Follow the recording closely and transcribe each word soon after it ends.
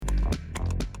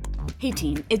Hey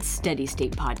team, it's Steady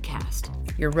State Podcast.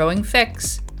 Your rowing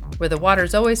fix, where the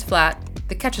water's always flat,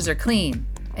 the catches are clean,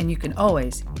 and you can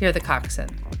always hear the coxswain.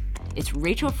 It's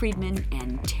Rachel Friedman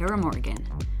and Tara Morgan.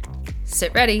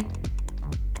 Sit ready.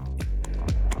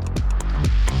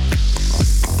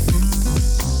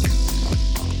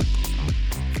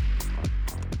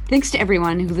 Thanks to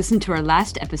everyone who listened to our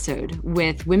last episode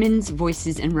with Women's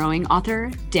Voices in Rowing author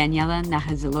Daniela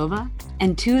Nahazilova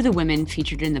and two of the women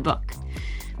featured in the book.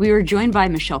 We were joined by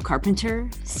Michelle Carpenter,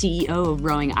 CEO of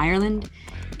Rowing Ireland,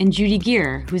 and Judy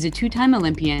Gear, who's a two-time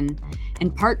Olympian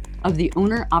and part of the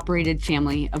owner-operated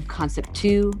family of Concept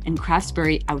 2 and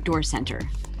Craftsbury Outdoor Center.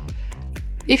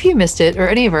 If you missed it or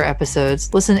any of our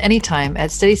episodes, listen anytime at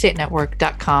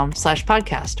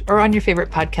steadystatenetwork.com/podcast or on your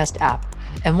favorite podcast app.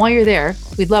 And while you're there,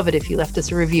 we'd love it if you left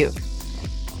us a review.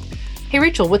 Hey,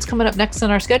 Rachel, what's coming up next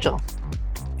on our schedule?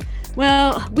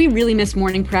 Well, we really miss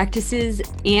morning practices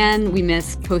and we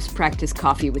miss post-practice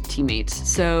coffee with teammates.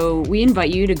 So we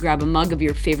invite you to grab a mug of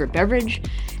your favorite beverage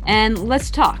and let's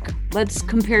talk. Let's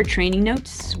compare training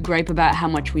notes, gripe about how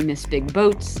much we miss big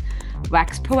boats,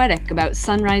 wax poetic about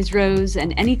sunrise rows,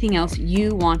 and anything else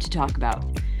you want to talk about.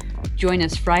 Join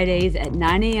us Fridays at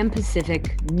 9 a.m.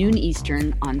 Pacific, noon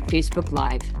Eastern on Facebook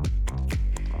Live.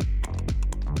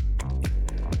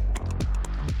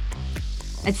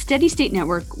 At Steady State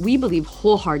Network, we believe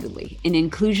wholeheartedly in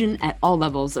inclusion at all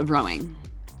levels of rowing.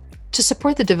 To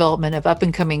support the development of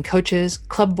up-and-coming coaches,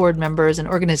 club board members, and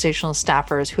organizational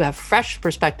staffers who have fresh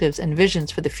perspectives and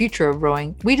visions for the future of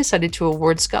rowing, we decided to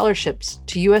award scholarships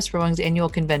to U.S. Rowing's annual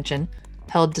convention,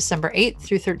 held December 8th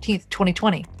through 13th,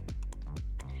 2020.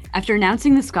 After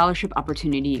announcing the scholarship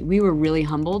opportunity, we were really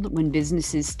humbled when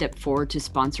businesses stepped forward to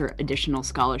sponsor additional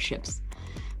scholarships.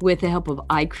 With the help of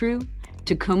iCrew,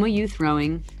 Tacoma Youth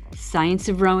Rowing, Science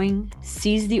of Rowing,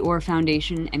 Seize the Oar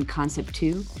Foundation, and Concept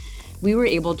 2, we were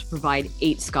able to provide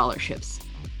 8 scholarships.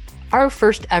 Our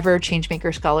first ever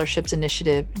Changemaker Scholarships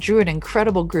initiative drew an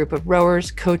incredible group of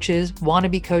rowers, coaches,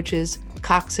 wannabe coaches,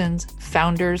 coxswains,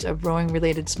 founders of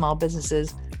rowing-related small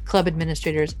businesses, club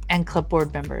administrators, and club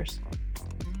board members.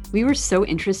 We were so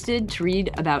interested to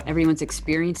read about everyone's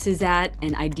experiences at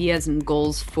and ideas and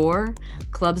goals for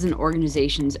clubs and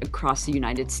organizations across the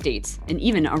United States and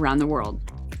even around the world.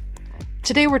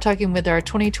 Today, we're talking with our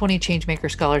 2020 Changemaker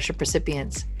Scholarship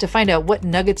recipients to find out what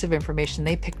nuggets of information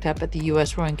they picked up at the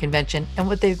U.S. Rowing Convention and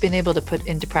what they've been able to put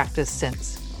into practice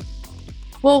since.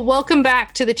 Well, welcome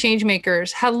back to the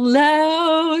Changemakers.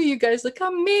 Hello, you guys look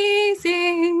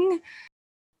amazing.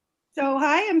 So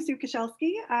hi, I'm Sue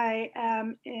Koshelski. I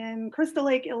am in Crystal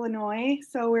Lake, Illinois.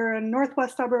 So we're a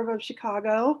northwest suburb of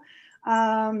Chicago.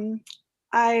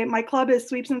 My club is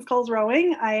Sweeps and Sculls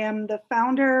Rowing. I am the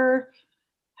founder,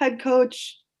 head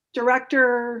coach,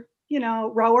 director,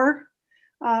 rower.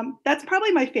 That's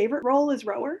probably my favorite role is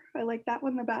rower. I like that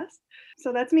one the best.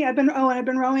 So that's me. I've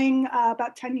been rowing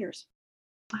about 10 years.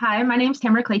 Hi, my name's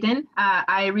Tamara Clayton.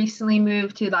 I recently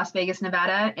moved to Las Vegas,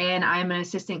 Nevada, and I'm an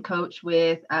assistant coach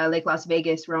with Lake Las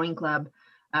Vegas Rowing Club.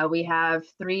 We have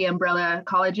 3 umbrella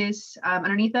colleges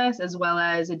underneath us, as well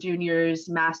as a juniors,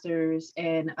 masters,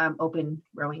 and open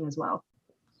rowing as well.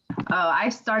 I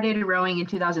started rowing in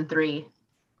 2003,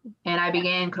 and I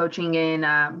began coaching in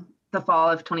the fall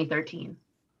of 2013.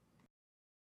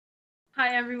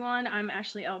 Hi, everyone. I'm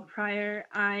Ashley L. Pryor.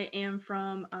 I am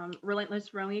from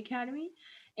Relentless Rowing Academy,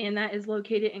 and that is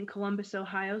located in Columbus,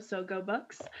 Ohio. So go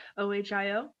Bucks,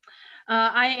 OHIO.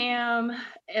 I am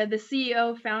the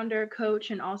CEO, founder,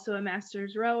 coach, and also a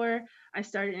master's rower. I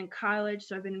started in college,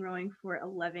 so I've been rowing for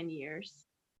 11 years.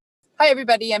 Hi,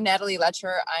 everybody. I'm Natalie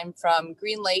Letcher. I'm from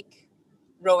Green Lake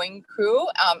Rowing Crew,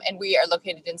 and we are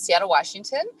located in Seattle,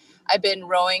 Washington. I've been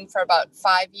rowing for about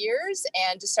 5 years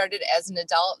and just started as an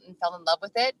adult and fell in love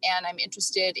with it. And I'm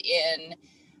interested in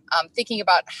thinking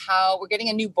about how we're getting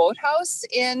a new boathouse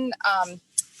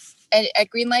at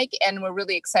Green Lake, and we're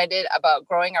really excited about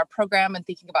growing our program and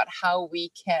thinking about how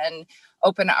we can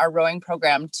open our rowing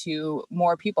program to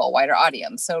more people, a wider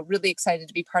audience. So really excited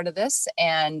to be part of this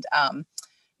and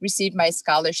received my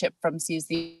scholarship from Seize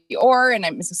the Oar, and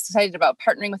I'm excited about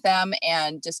partnering with them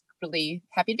and just really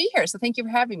happy to be here. So thank you for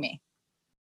having me.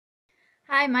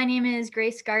 Hi, my name is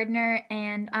Grace Gardner,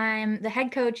 and I'm the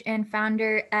head coach and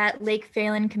founder at Lake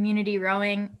Phalen Community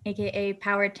Rowing, aka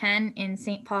Power 10 in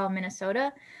St. Paul,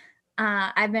 Minnesota.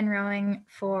 I've been rowing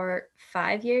for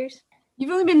 5 years. You've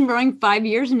only been rowing 5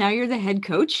 years and now you're the head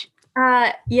coach?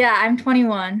 Yeah, I'm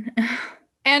 21.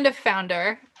 And a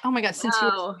founder. Oh my God, since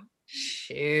Wow.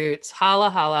 Shoots.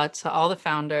 Holla to all the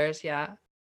founders. Yeah.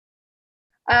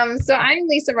 So I'm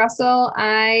Lisa Russell.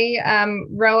 I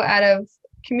row out of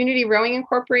Community Rowing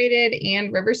Incorporated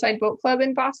and Riverside Boat Club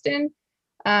in Boston.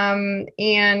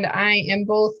 And I am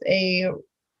both a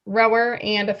rower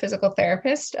and a physical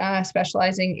therapist,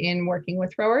 specializing in working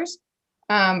with rowers.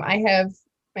 I have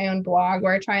my own blog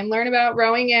where I try and learn about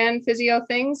rowing and physio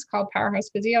things called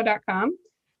powerhousephysio.com.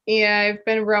 And I've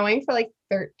been rowing for like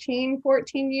 13,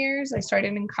 14 years. I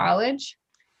started in college,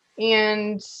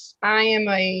 and I am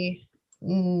a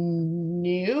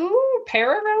new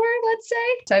para rower, let's say.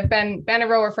 So I've been a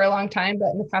rower for a long time,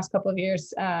 but in the past couple of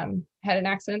years, had an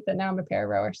accident that now I'm a para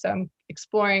rower. So I'm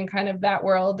exploring kind of that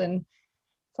world, and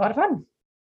it's a lot of fun.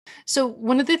 So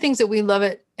one of the things that we love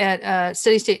at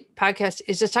Steady State Podcast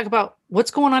is just talk about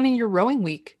what's going on in your rowing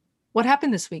week. What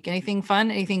happened this week? Anything fun?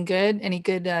 Anything good? Any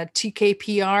good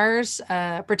TKPRs?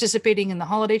 Participating in the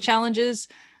holiday challenges?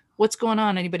 What's going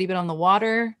on? Anybody been on the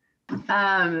water?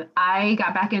 I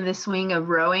got back in the swing of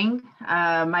rowing.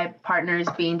 My partner's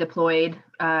being deployed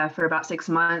for about 6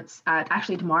 months,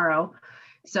 actually tomorrow.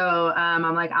 So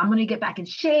I'm like, I'm going to get back in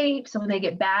shape. So when they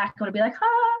get back, I'm going to be like,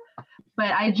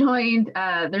 But I joined,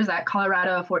 there's that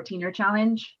Colorado 14er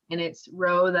challenge, and it's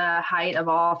row the height of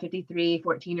all 53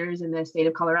 14ers in the state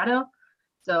of Colorado.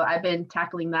 So I've been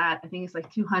tackling that. I think it's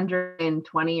like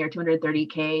 220 or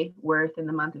 230K worth in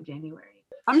the month of January.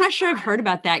 I'm not sure I've heard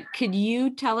about that. Could you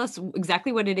tell us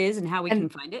exactly what it is and how we can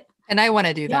find it? And I want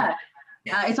to do that.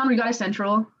 Yeah, it's on Regatta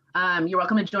Central. You're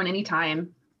welcome to join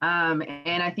anytime.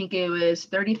 And I think it was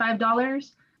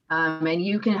 $35. And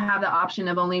you can have the option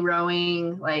of only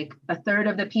rowing like a third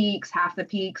of the peaks, half the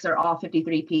peaks, or all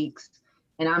 53 peaks.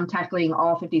 And I'm tackling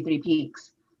all 53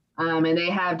 peaks. And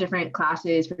they have different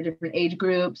classes for different age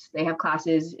groups. They have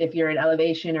classes if you're at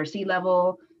elevation or sea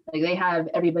level. Like they have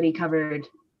everybody covered.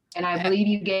 And I believe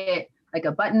you get like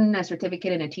a button, a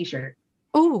certificate, and a t-shirt.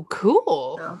 Oh,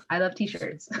 cool. So I love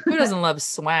t-shirts. Who doesn't love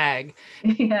swag?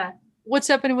 Yeah. What's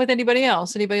happening with anybody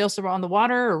else? Anybody else on the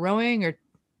water or rowing or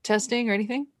testing or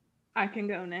anything? I can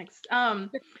go next.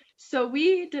 So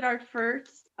we did our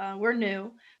first, we're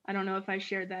new. I don't know if I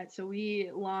shared that. So we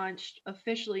launched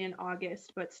officially in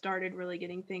August, but started really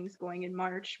getting things going in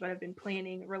March. But I've been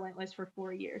planning Relentless for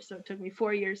 4 years. So it took me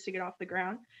 4 years to get off the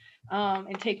ground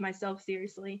and take myself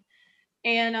seriously.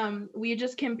 And we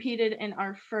just competed in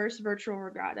our first virtual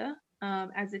regatta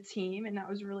as a team, and that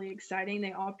was really exciting.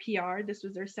 They all PR'd. This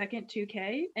was their second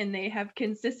 2K, and they have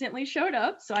consistently showed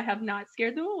up, so I have not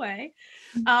scared them away.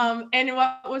 And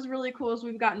what was really cool is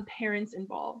we've gotten parents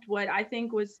involved. What I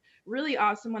think was really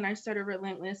awesome when I started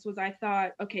Relentless was I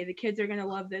thought, okay, the kids are going to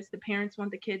love this. The parents want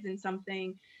the kids in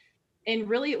something. And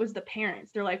really, it was the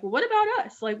parents. They're like, well, what about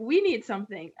us? Like, we need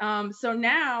something. So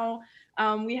now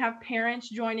we have parents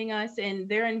joining us, and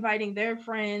they're inviting their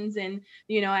friends and,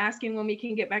 asking when we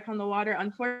can get back on the water.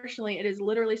 Unfortunately, it is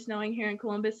literally snowing here in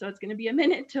Columbus, so it's going to be a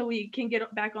minute till we can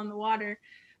get back on the water.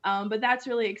 But that's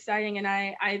really exciting. And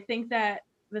I think that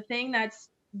the thing that's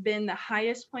been the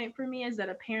highest point for me is that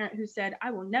a parent who said,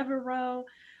 I will never row.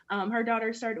 Her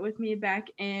daughter started with me back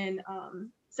in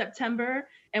September,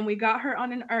 and we got her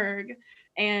on an erg,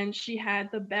 and she had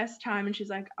the best time, and she's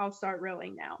like, I'll start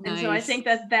rowing now. Nice. And so I think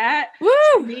that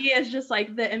to me is just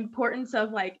like the importance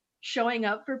of like showing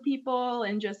up for people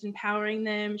and just empowering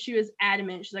them. She was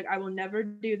adamant. She's like, I will never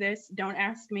do this. Don't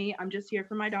ask me. I'm just here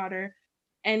for my daughter.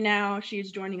 And now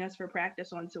she's joining us for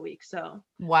practice once a week. So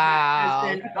wow,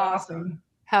 it's been awesome.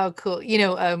 How cool.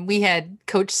 We had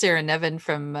Coach Sarah Nevin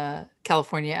from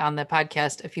California on the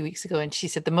podcast a few weeks ago, and she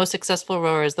said the most successful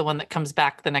rower is the one that comes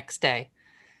back the next day.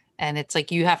 And it's like,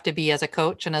 you have to be, as a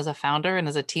coach and as a founder and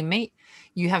as a teammate,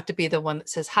 you have to be the one that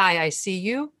says, hi, I see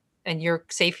you, and you're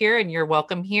safe here and you're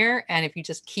welcome here. And if you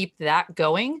just keep that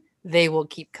going, they will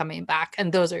keep coming back.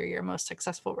 And those are your most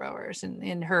successful rowers. And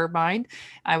in her mind,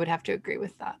 I would have to agree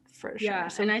with that for sure. Yeah.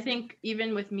 So, and I think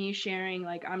even with me sharing,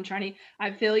 like,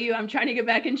 I feel you, I'm trying to get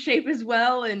back in shape as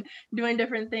well and doing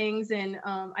different things. And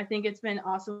I think it's been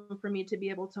awesome for me to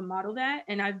be able to model that.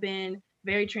 And I've been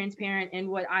very transparent in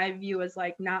what I view as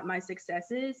like not my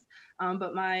successes,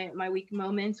 but my weak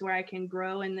moments where I can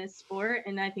grow in this sport.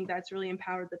 And I think that's really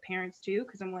empowered the parents too,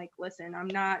 because I'm like, listen, I'm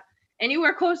not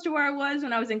anywhere close to where I was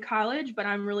when I was in college, but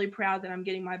I'm really proud that I'm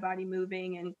getting my body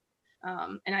moving, and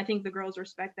I think the girls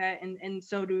respect that, and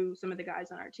so do some of the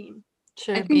guys on our team.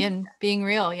 Sure, being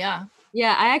real, yeah.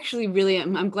 Yeah, I actually really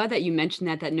I'm glad that you mentioned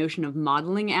that notion of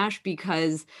modeling, Ash,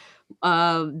 because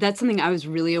that's something I was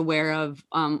really aware of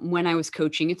when I was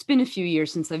coaching. It's been a few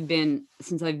years since I've been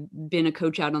a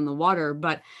coach out on the water,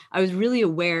 but I was really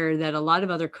aware that a lot of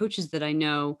other coaches that I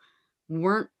know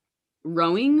weren't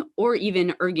rowing or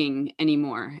even erging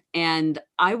anymore. And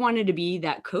I wanted to be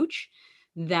that coach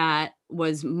that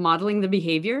was modeling the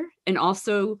behavior and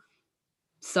also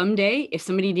someday, if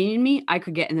somebody needed me, I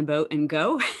could get in the boat and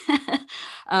go.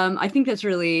 I think that's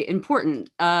really important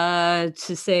to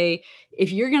say,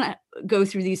 if you're going to go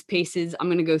through these paces, I'm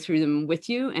going to go through them with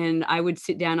you. And I would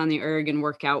sit down on the erg and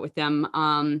work out with them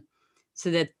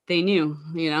so that they knew,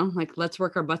 like, let's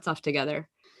work our butts off together.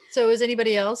 So is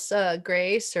anybody else,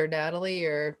 Grace or Natalie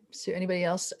or anybody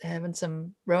else having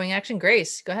some rowing action?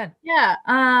 Grace, go ahead. Yeah.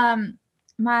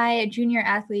 My junior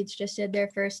athletes just did their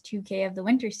first 2K of the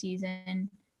winter season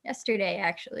yesterday,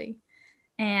 actually.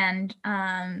 And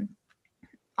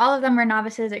all of them were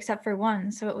novices except for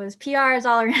one. So it was PRs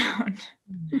all around.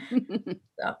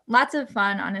 So lots of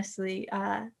fun, honestly.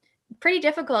 Pretty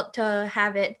difficult to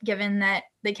have it, given that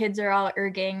the kids are all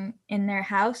erging in their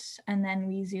house and then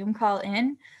we Zoom call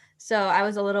in. So I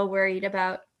was a little worried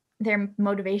about their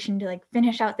motivation to like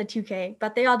finish out the 2K,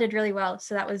 but they all did really well.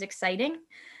 So that was exciting.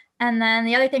 And then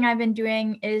the other thing I've been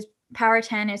doing is Power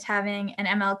 10 is having an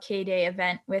MLK Day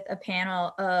event with a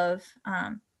panel of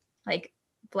like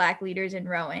Black leaders in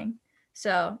rowing.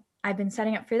 So I've been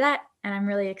setting up for that, and I'm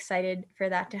really excited for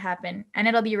that to happen. And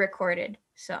it'll be recorded.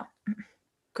 So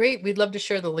great. We'd love to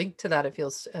share the link to that if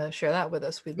you'll share that with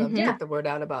us. We'd love to get the word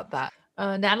out about that.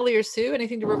 Natalie or Sue,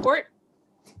 anything to report?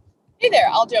 Hey there,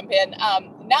 I'll jump in.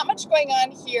 Not much going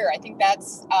on here. I think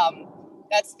that's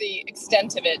the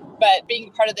extent of it. But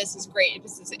being part of this is great.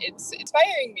 It's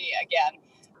inspiring me again.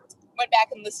 Went back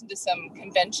and listened to some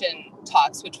convention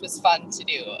talks, which was fun to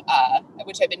do,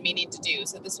 which I've been meaning to do.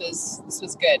 So this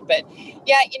was good. But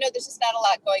yeah, there's just not a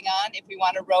lot going on. If we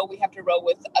want to row, we have to row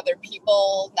with other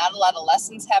people. Not a lot of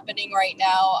lessons happening right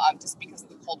now, just because of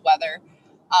the cold weather.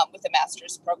 With the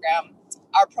master's program,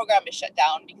 our program is shut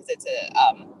down because it's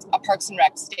a Parks and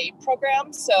Rec state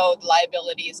program. So the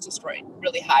liability is just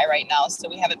really high right now. So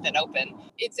we haven't been open.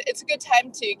 It's a good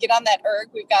time to get on that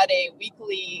erg. We've got a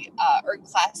weekly erg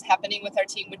class happening with our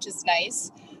team, which is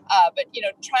nice. But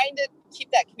trying to keep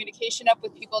that communication up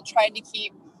with people, trying to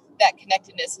keep that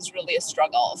connectedness is really a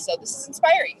struggle. So this is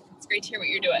inspiring. It's great to hear what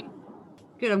you're doing.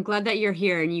 Good. I'm glad that you're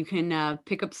here and you can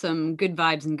pick up some good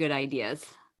vibes and good ideas.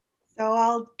 So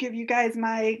I'll give you guys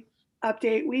my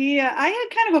update. I had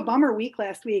kind of a bummer week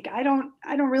last week. I don't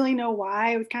really know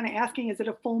why. I was kind of asking, is it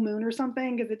a full moon or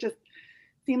something? Because it just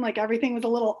seemed like everything was a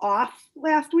little off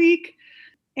last week.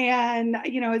 And,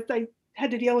 I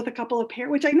had to deal with a couple of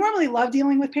parents, which I normally love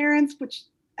dealing with parents, which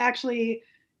actually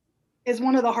is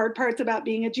one of the hard parts about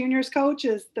being a juniors coach,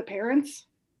 is the parents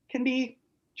can be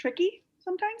tricky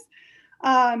sometimes.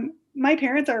 My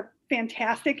parents are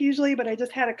fantastic usually, but I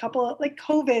just had a couple of, like,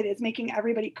 COVID is making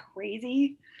everybody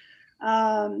crazy.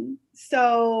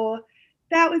 So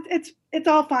that was, it's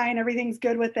all fine. Everything's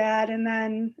good with that. And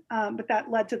then, but that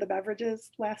led to the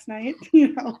beverages last night,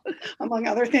 among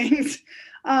other things.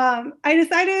 I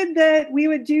decided that we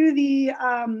would do the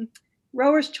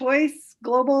Rower's Choice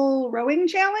Global Rowing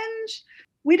Challenge.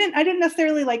 I didn't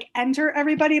necessarily like enter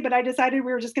everybody, but I decided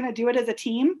we were just going to do it as a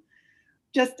team.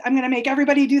 I'm going to make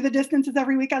everybody do the distances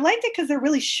every week. I liked it because they're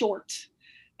really short.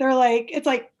 It's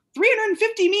like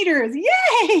 350 meters.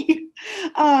 Yay!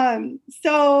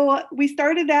 So we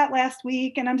started that last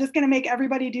week, and I'm just going to make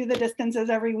everybody do the distances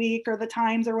every week, or the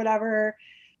times or whatever.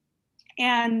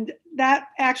 And that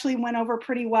actually went over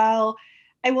pretty well.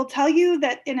 I will tell you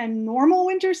that in a normal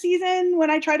winter season, when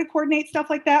I try to coordinate stuff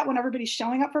like that, when everybody's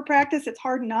showing up for practice, it's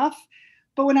hard enough.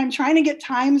 But when I'm trying to get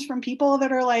times from people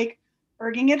that are like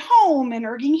erging at home and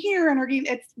erging here and erging,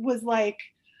 it was like,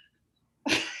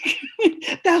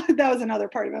 that was another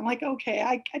part of it. I'm like, okay,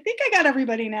 I think I got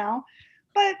everybody now,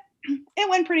 but it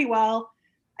went pretty well.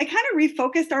 I kind of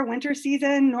refocused our winter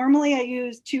season. Normally I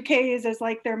use 2Ks as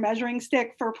like their measuring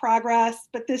stick for progress,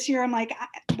 but this year I'm like,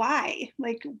 why?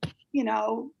 Like,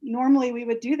 normally we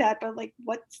would do that, but like,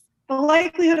 what's the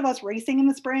likelihood of us racing in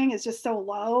the spring is just so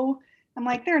low. I'm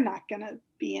like, they're not going to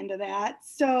be into that.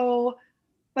 So,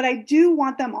 but I do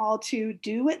want them all to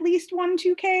do at least one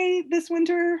 2K this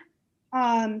winter.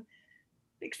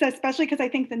 Especially because I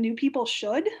think the new people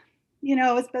should,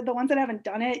 the ones that haven't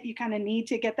done it, you kind of need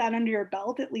to get that under your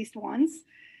belt at least once.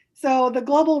 So the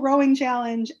Global Rowing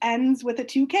Challenge ends with a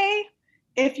 2K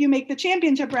if you make the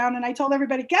championship round. And I told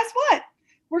everybody, guess what?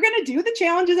 We're going to do the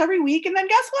challenges every week. And then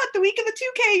guess what? The week of the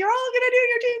 2K, you're all going to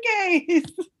do your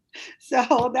 2Ks.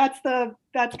 So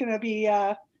that's going to be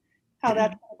how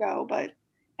that's going to go.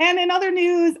 And in other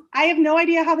news, I have no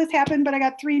idea how this happened, but I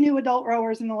got 3 new adult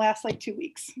rowers in the last 2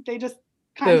 weeks. They just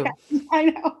contacted me. I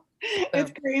know.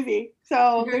 It's crazy.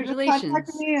 So they just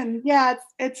contacted me, and yeah,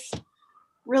 it's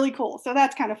really cool. So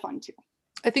that's kind of fun too.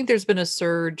 I think there's been a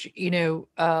surge, a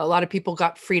lot of people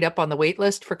got freed up on the wait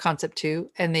list for Concept 2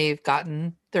 and they've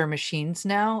gotten their machines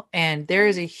now. And there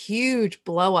is a huge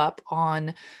blow up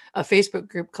on a Facebook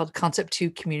group called Concept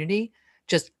 2 Community.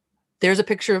 Just there's a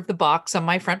picture of the box on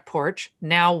my front porch.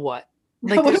 Now what?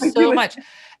 Like there's so much.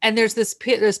 And there's this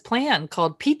plan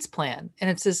called Pete's Plan. And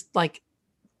it's this like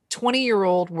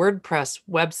 20-year-old WordPress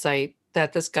website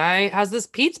that this guy has this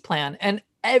Pete's Plan and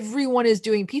everyone is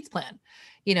doing Pete's Plan.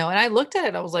 And I looked at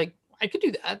it, I was like, I could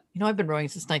do that. I've been rowing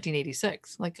since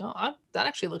 1986. Like, that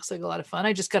actually looks like a lot of fun.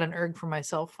 I just got an erg for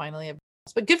myself finally.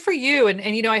 But good for you. And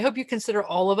I hope you consider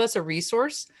all of us a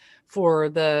resource for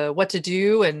the what to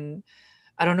do. And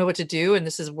I don't know what to do. And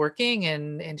this is working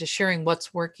and just sharing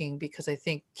what's working, because I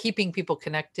think keeping people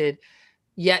connected,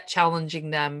 yet challenging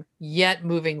them, yet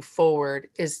moving forward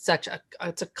is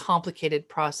it's a complicated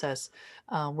process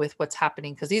with what's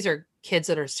happening, because these are kids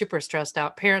that are super stressed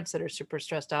out, parents that are super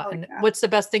stressed out. What's the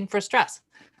best thing for stress?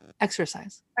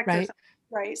 Exercise. Right?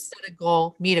 Set a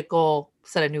goal, meet a goal,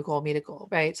 set a new goal, meet a goal,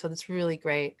 right? So that's really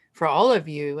great for all of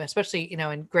you, especially,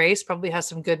 and Grace probably has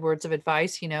some good words of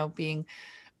advice, being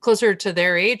closer to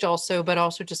their age also, but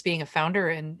also just being a founder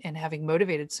and having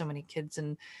motivated so many kids,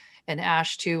 and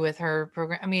Ash too with her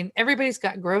program. I mean, everybody's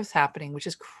got growth happening, which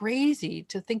is crazy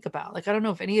to think about. Like, I don't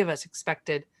know if any of us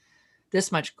expected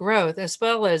this much growth, as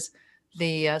well as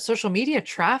the social media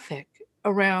traffic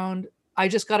around, I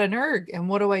just got an erg and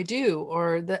what do I do?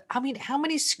 Or how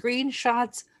many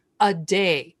screenshots a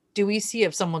day do we see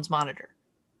of someone's monitor?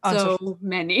 So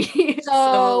many.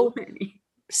 So many.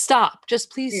 Stop.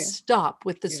 Just please stop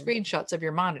with the screenshots of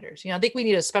your monitors. I think we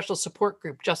need a special support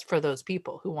group just for those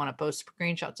people who want to post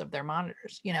screenshots of their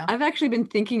monitors. I've actually been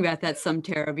thinking about that some,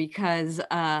 Tara, because,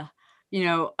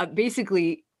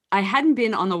 basically I hadn't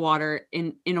been on the water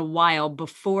in a while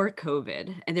before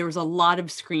COVID, and there was a lot of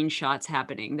screenshots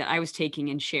happening that I was taking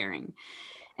and sharing.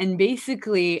 And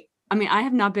basically, I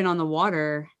have not been on the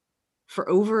water for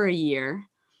over a year.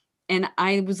 And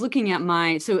I was looking at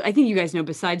so I think you guys know,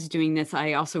 besides doing this,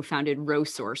 I also founded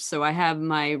RowSource. So I have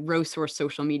my RowSource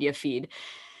social media feed.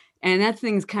 And that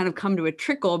thing's kind of come to a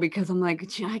trickle, because I'm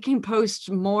like, I can post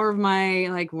more of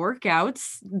my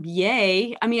workouts.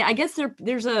 Yay. I guess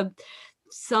there's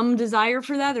some desire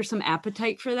for that. There's some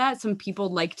appetite for that. Some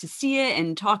people like to see it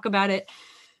and talk about it.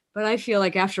 But I feel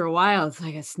like after a while, it's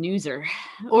like a snoozer.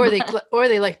 Or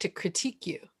they like to critique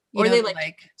you. They like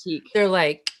to critique. They're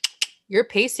like, your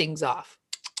pacing's off.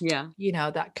 Yeah.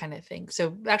 That kind of thing.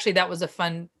 So actually that was a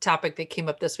fun topic that came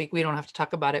up this week. We don't have to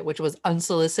talk about it, which was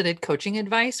unsolicited coaching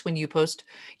advice when you post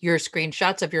your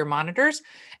screenshots of your monitors,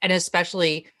 and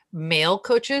especially male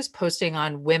coaches posting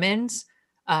on women's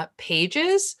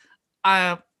pages.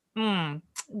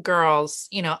 Girls,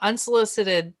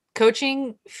 unsolicited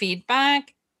coaching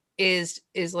feedback is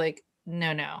like,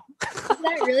 no. Is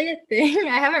that really a thing?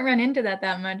 I haven't run into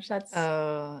that much. That's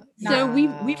so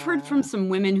we've heard from some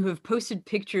women who have posted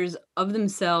pictures of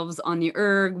themselves on the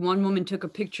erg. One woman took a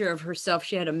picture of herself.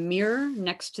 She had a mirror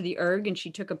next to the erg, and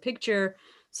she took a picture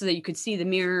so that you could see the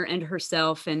mirror and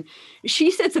herself. And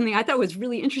she said something I thought was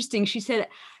really interesting. She said,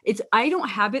 I don't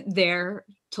have it there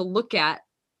to look at,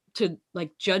 to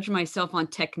judge myself on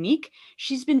technique.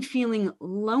 She's been feeling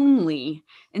lonely,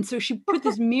 and so she put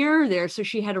this mirror there, so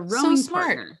she had a rowing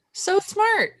partner. So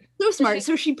smart.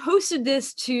 So she posted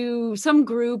this to some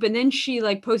group, and then she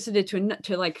posted it to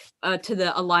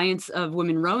the Alliance of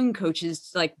Women Rowing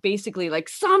Coaches. Basically,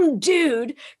 some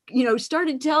dude,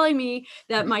 started telling me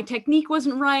that my technique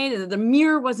wasn't right and that the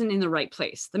mirror wasn't in the right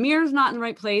place. The mirror's not in the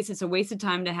right place. It's a waste of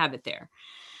time to have it there.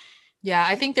 Yeah,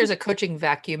 I think there's a coaching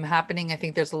vacuum happening. I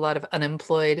think there's a lot of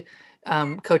unemployed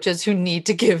coaches who need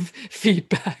to give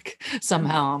feedback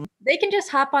somehow. They can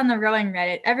just hop on the rowing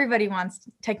Reddit. Everybody wants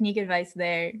technique advice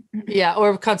there. Yeah,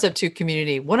 or Concept 2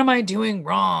 community. What am I doing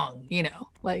wrong?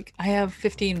 I have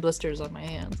 15 blisters on my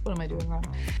hands. What am I doing wrong?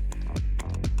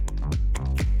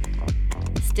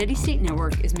 Steady State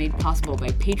Network is made possible by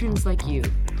patrons like you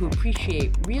who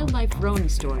appreciate real-life rowing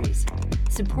stories.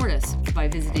 Support us by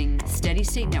visiting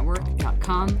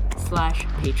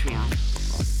steadystatenetwork.com/Patreon.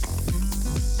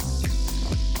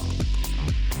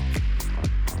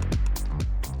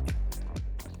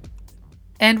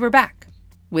 And we're back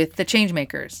with the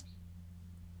Changemakers.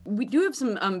 We do have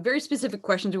some very specific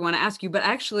questions we want to ask you, but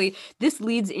actually this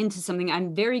leads into something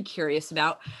I'm very curious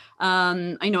about.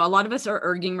 I know a lot of us are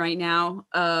erging right now.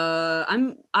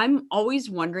 I'm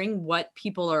always wondering what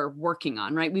people are working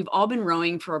on, right? We've all been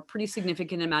rowing for a pretty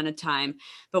significant amount of time,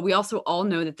 but we also all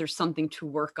know that there's something to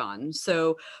work on.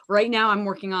 So right now I'm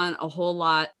working on a whole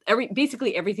lot,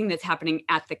 basically everything that's happening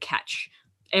at the catch.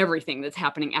 everything that's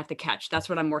happening at the catch. That's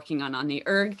what I'm working on the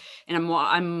erg, and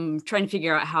I'm trying to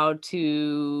figure out how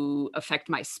to affect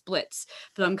my splits.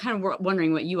 But I'm kind of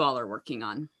wondering what you all are working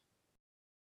on.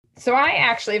 So I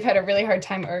actually have had a really hard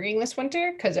time erging this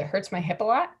winter because it hurts my hip a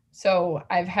lot. So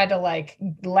I've had to like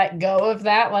let go of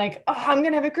that, like, oh, I'm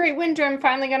gonna have a great winter, I'm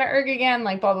finally gonna erg again,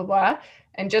 like blah blah blah,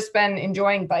 and just been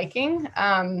enjoying biking.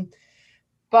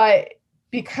 But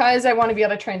because I want to be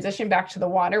able to transition back to the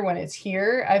water when it's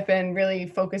here, I've been really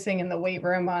focusing in the weight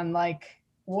room on like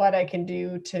what I can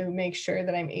do to make sure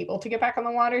that I'm able to get back on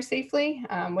the water safely,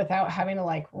 without having to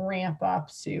like ramp up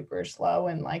super slow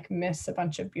and like miss a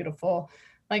bunch of beautiful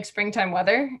like springtime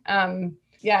weather.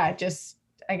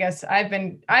 I guess I've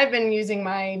been using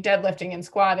my deadlifting and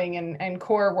squatting and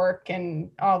core work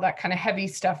and all that kind of heavy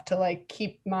stuff to like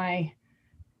keep my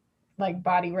like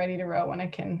body ready to row when I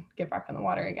can get back on the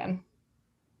water again.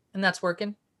 And that's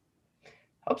working?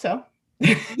 Hope so.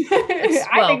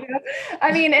 Well,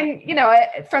 I mean, and you know,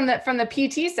 from the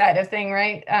PT side of thing,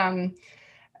 right?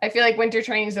 I feel like winter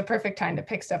training is the perfect time to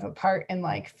pick stuff apart and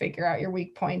like figure out your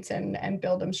weak points and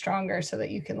build them stronger so that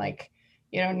you can like,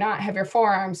 you know, not have your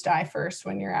forearms die first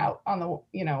when you're out on the,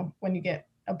 you know, when you get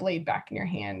a blade back in your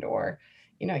hand, or,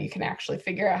 you know, you can actually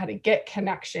figure out how to get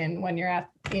connection when you're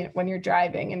when you're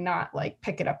driving and not like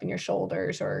pick it up in your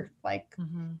shoulders or like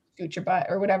scoot your butt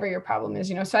or whatever your problem is,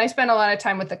 you know. So I spend a lot of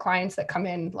time with the clients that come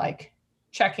in, like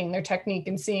checking their technique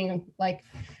and seeing like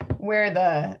where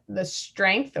the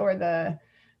strength or the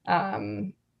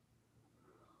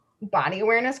body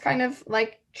awareness kind of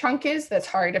like chunk is that's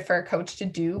hard for a coach to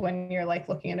do when you're like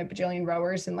looking at a bajillion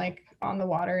rowers and like on the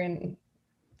water and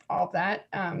all of that,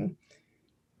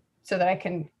 so that I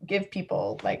can give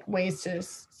people like ways to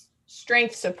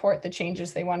strength support the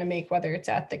changes they want to make, whether it's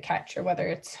at the catch or whether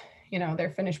it's, you know,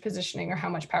 their finished positioning or how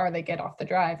much power they get off the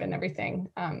drive and everything.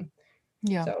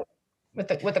 So with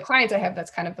the clients I have,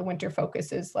 that's kind of the winter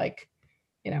focus is like,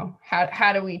 you know,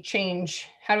 how do we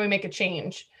make a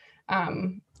change,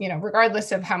 you know,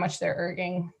 regardless of how much they're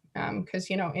erging, because,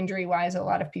 you know, injury wise, a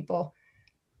lot of people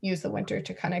use the winter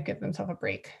to kind of give themselves a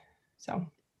break.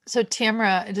 So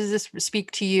Tamara, does this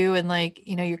speak to you and like,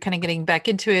 you know, you're kind of getting back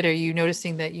into it? Are you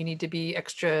noticing that you need to be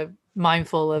extra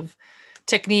mindful of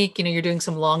technique? You know, you're doing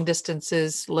some long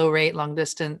distances, low rate, long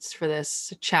distance for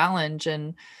this challenge.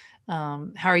 And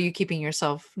how are you keeping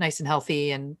yourself nice and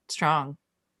healthy and strong?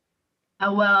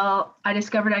 Well, I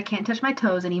discovered I can't touch my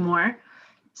toes anymore.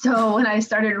 So when I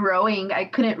started rowing, I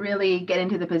couldn't really get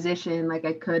into the position like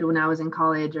I could when I was in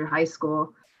college or high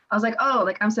school. I was like, oh,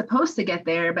 like I'm supposed to get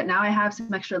there, but now I have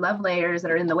some extra love layers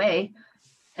that are in the way.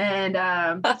 And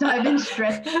so I've been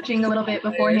stretching a little bit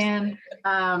beforehand.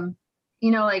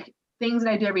 You know, like things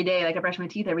that I do every day, like I brush my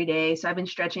teeth every day. So I've been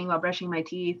stretching while brushing my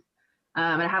teeth.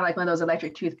 And I have like one of those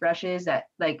electric toothbrushes that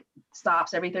like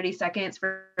stops every 30 seconds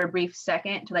for a brief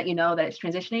second to let you know that it's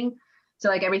transitioning. So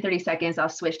like every 30 seconds, I'll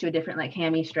switch to a different like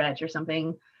hammy stretch or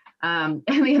something. And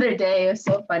the other day, it was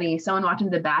so funny. Someone walked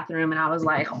into the bathroom and I was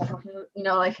like, you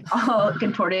know, like all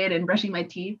contorted and brushing my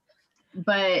teeth.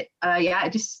 But yeah,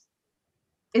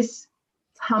 it's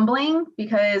humbling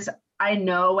because I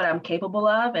know what I'm capable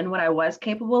of and what I was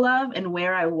capable of and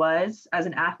where I was as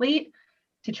an athlete.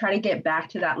 To try to get back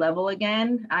to that level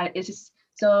again.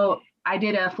 So I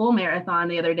did a full marathon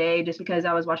the other day just because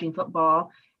I was watching football,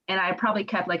 and I probably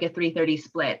kept like a 3:30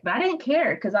 split, but I didn't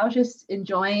care because I was just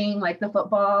enjoying like the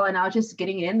football and I was just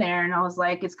getting in there, and I was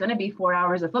like, it's going to be 4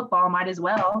 hours of football, might as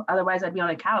well. Otherwise I'd be on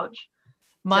a couch.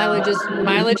 Mileage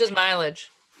is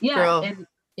mileage. Yeah. Girl. And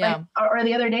yeah. Like, or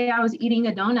the other day I was eating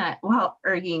a donut while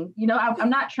erging. You know, I'm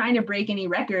not trying to break any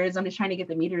records. I'm just trying to get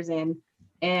the meters in.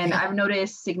 And I've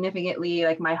noticed significantly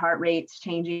like my heart rate's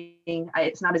changing.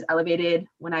 It's not as elevated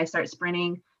when I start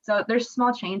sprinting. So there's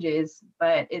small changes,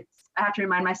 but I have to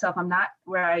remind myself I'm not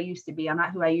where I used to be. I'm not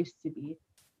who I used to be.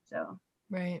 So.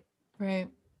 Right.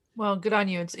 Well, good on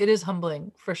you. It is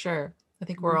humbling for sure. I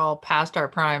think we're all past our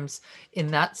primes in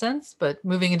that sense, but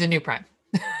moving into new prime,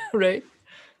 right?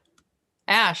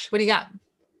 Ash, what do you got?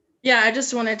 Yeah, I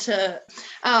just wanted to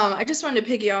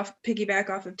piggyback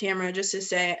off of Tamara just to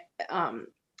say,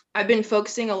 I've been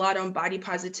focusing a lot on body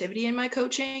positivity in my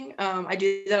coaching. I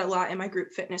do that a lot in my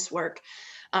group fitness work,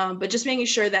 but just making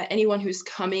sure that anyone who's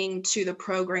coming to the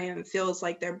program feels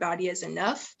like their body is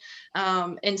enough.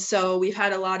 And so we've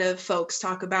had a lot of folks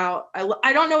talk about,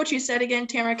 I don't know what you said again,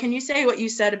 Tamara. Can you say what you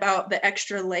said about the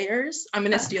extra layers? I'm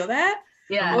going to steal that.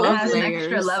 Yeah, it has some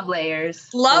extra love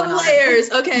layers. Love layers.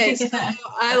 Okay, so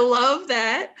I love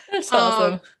that. That's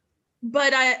awesome.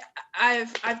 but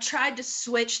I've tried to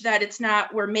switch that. It's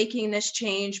not, we're making this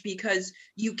change because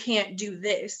you can't do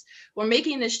this. We're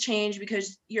making this change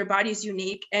because your body's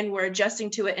unique and we're adjusting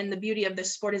to it. And the beauty of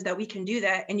this sport is that we can do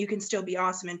that and you can still be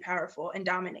awesome and powerful and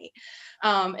dominate.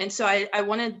 And so I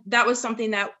wanted, that was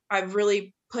something that I've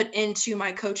really put into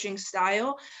my coaching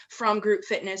style from group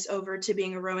fitness over to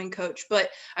being a rowing coach. But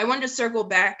I wanted to circle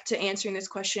back to answering this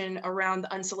question around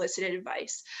the unsolicited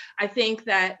advice. I think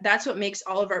that that's what makes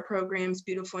all of our programs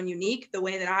beautiful and unique. The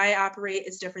way that I operate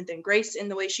is different than Grace in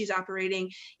the way she's operating,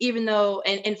 even though,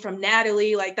 and from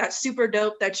Natalie, like that's super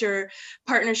dope that your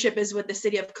partnership is with the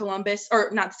city of Columbus, or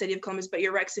not the city of Columbus, but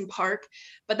your Rexon Park.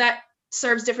 But that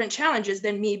serves different challenges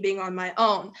than me being on my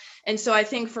own. And so I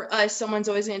think for us, someone's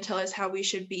always going to tell us how we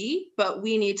should be, but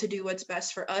we need to do what's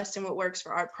best for us and what works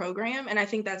for our program. And I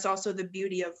think that's also the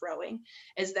beauty of rowing,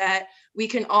 is that we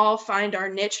can all find our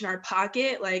niche in our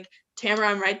pocket. Like, Tamara,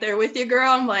 I'm right there with you, girl.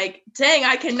 I'm like, dang,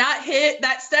 I cannot hit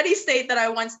that steady state that I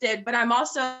once did. But I'm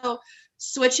also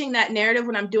switching that narrative.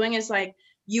 What I'm doing is like,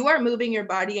 you are moving your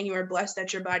body and you are blessed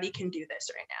that your body can do this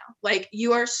right now. Like,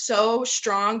 you are so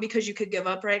strong because you could give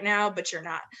up right now, but you're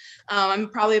not. I'm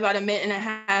probably about a minute and a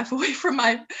half away from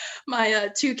my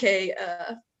 2K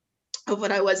of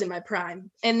what I was in my prime.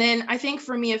 And then I think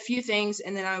for me, a few things,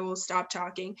 and then I will stop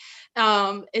talking,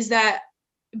 is that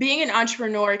being an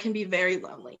entrepreneur can be very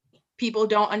lonely. People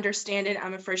don't understand it.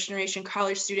 I'm a first generation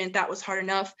college student. That was hard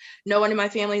enough. No one in my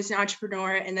family is an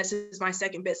entrepreneur, and this is my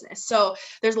second business. So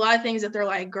there's a lot of things that they're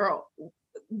like, girl,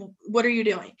 what are you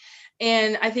doing?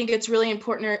 And I think it's really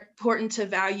important to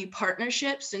value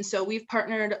partnerships. And so we've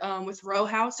partnered with Row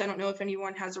House. I don't know if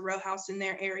anyone has a Row House in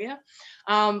their area,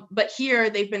 but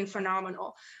here they've been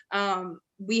phenomenal.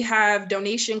 We have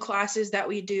donation classes that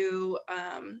we do.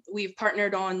 We've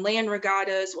partnered on land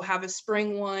regattas. We'll have a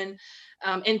spring one.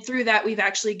 And through that, we've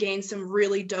actually gained some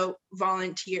really dope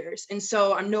volunteers. And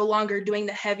so I'm no longer doing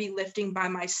the heavy lifting by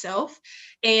myself.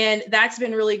 And that's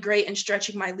been really great in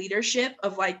stretching my leadership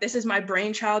of like, this is my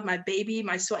brainchild, my baby,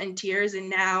 my sweat and tears.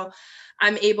 And now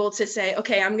I'm able to say,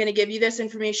 okay, I'm going to give you this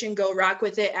information, go rock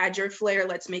with it, add your flair,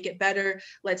 let's make it better,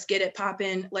 let's get it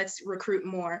popping, let's recruit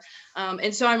more.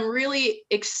 And so I'm really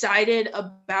excited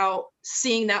about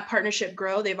seeing that partnership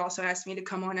grow. They've also asked me to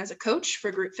come on as a coach for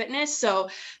group fitness. So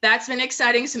that's been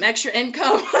exciting, some extra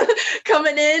income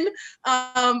coming in.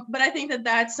 But I think that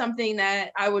that's something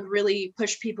that I would really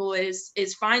push people is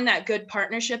find that good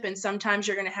partnership. And sometimes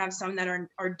you're going to have some that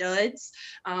are duds.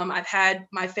 I've had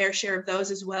my fair share of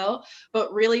those as well,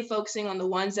 but really focusing on the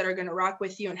ones that are going to rock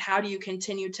with you and how do you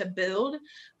continue to build.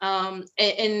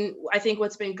 And I think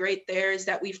what's been great there is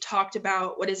that we've talked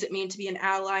about what does it mean to be an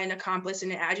ally, an accomplice,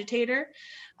 and an agitator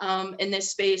in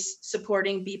this space,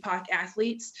 supporting BIPOC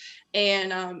athletes.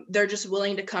 And they're just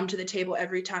willing to come to the table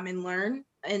every time and learn.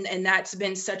 And that's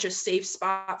been such a safe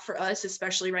spot for us,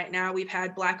 especially right now. We've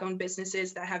had Black-owned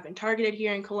businesses that have been targeted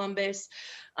here in Columbus.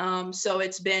 So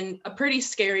it's been a pretty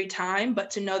scary time, but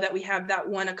to know that we have that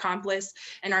one accomplice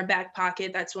in our back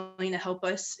pocket that's willing to help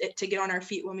us to get on our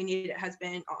feet when we need it has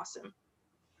been awesome.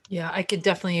 Yeah, I could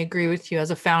definitely agree with you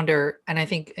as a founder. And I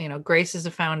think, Grace is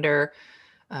a founder.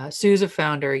 Sue's a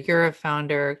founder, you're a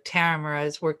founder, Tamara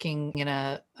is working in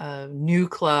a new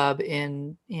club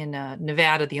in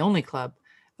Nevada, the only club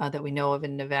that we know of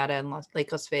in Nevada and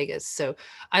Lake Las Vegas. So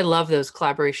I love those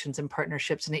collaborations and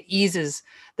partnerships, and it eases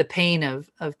the pain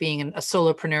of being a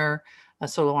solopreneur, a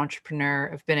solo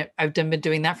entrepreneur. I've been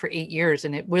doing that for 8 years,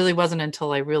 and it really wasn't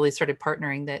until I really started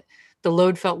partnering that the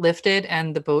load felt lifted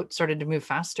and the boat started to move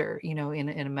faster, in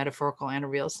a metaphorical and a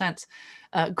real sense.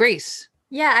 Grace.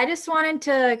 Yeah, I just wanted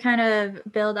to kind of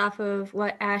build off of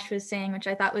what Ash was saying, which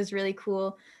I thought was really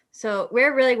cool. So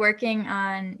we're really working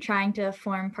on trying to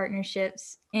form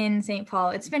partnerships in St. Paul.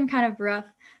 It's been kind of rough,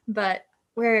 but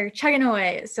we're chugging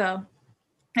away. So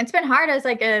it's been hard as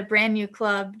like a brand new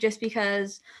club, just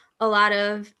because a lot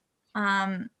of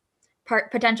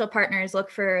potential partners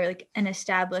look for like an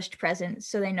established presence,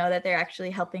 so they know that they're actually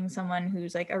helping someone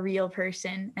who's like a real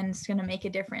person and it's going to make a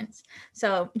difference.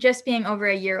 So just being over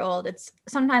a year old, it's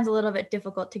sometimes a little bit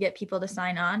difficult to get people to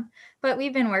sign on, but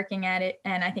we've been working at it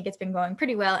and I think it's been going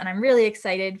pretty well. And I'm really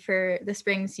excited for the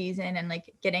spring season and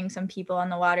like getting some people on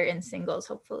the water in singles,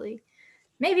 hopefully,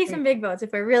 maybe some big boats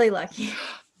if we're really lucky.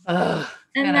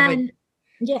 Sorry.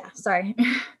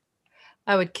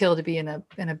 I would kill to be in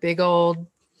a big old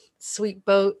sweet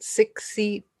boat, 6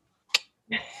 seat.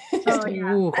 Oh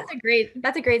yeah,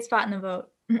 that's a great spot in the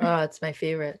boat. Oh, it's my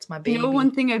favorite. It's my baby. You know,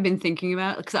 one thing I've been thinking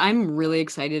about, because I'm really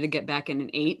excited to get back in an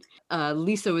 8.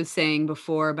 Lisa was saying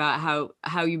before about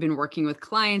how you've been working with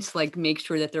clients, like make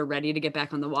sure that they're ready to get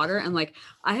back on the water. And like,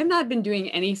 I have not been doing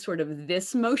any sort of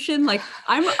this motion. Like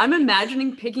I'm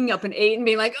imagining picking up an 8 and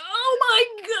being like, oh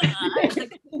my God.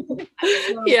 Like,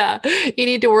 Yeah, you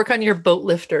need to work on your boat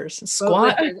lifters.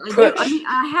 Squat, push. I mean,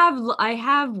 I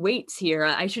have weights here.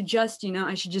 I should just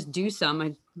do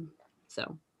some.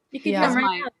 So You could Yeah. come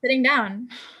right now, sitting down.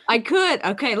 I could.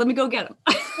 Okay, let me go get them.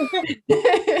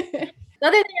 The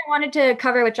other thing I wanted to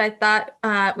cover, which I thought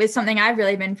was something I've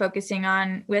really been focusing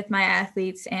on with my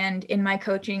athletes and in my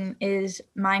coaching, is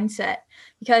mindset,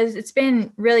 because it's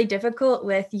been really difficult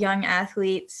with young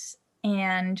athletes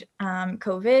and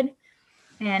COVID,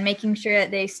 and making sure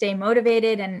that they stay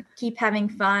motivated and keep having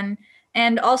fun.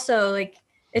 And also, like,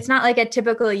 it's not like a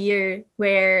typical year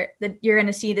where you're going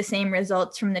to see the same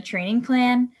results from the training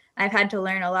plan. I've had to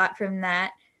learn a lot from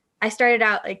that. I started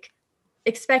out like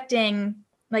expecting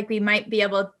like we might be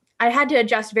able, I had to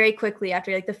adjust very quickly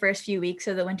after like the first few weeks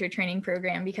of the winter training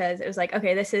program, because it was like,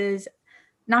 okay, this is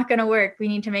not going to work. We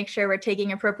need to make sure we're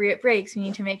taking appropriate breaks. We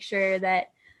need to make sure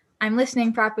that I'm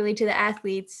listening properly to the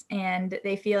athletes and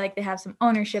they feel like they have some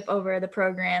ownership over the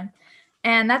program.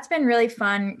 And that's been really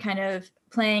fun, kind of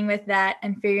playing with that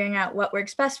and figuring out what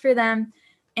works best for them.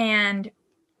 And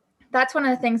that's one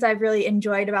of the things I've really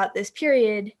enjoyed about this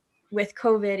period with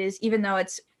COVID, is even though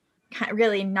it's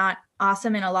really not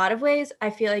awesome in a lot of ways, I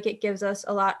feel like it gives us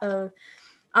a lot of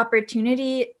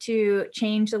opportunity to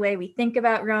change the way we think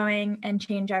about rowing and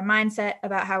change our mindset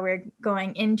about how we're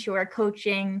going into our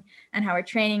coaching and how we're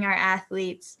training our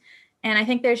athletes. And I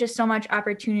think there's just so much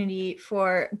opportunity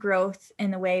for growth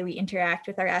in the way we interact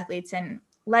with our athletes and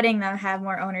letting them have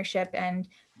more ownership and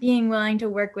being willing to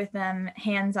work with them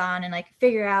hands-on and like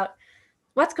figure out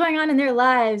what's going on in their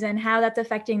lives and how that's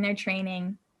affecting their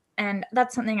training. And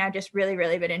that's something I've just really,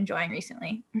 really been enjoying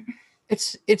recently.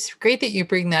 It's great that you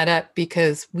bring that up,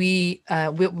 because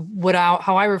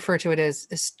how I refer to it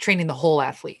is training the whole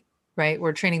athlete, right?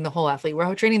 We're training the whole athlete.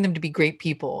 We're training them to be great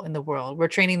people in the world. We're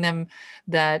training them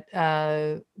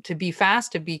to be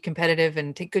fast, to be competitive,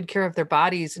 and take good care of their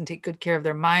bodies and take good care of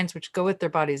their minds, which go with their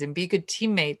bodies, and be good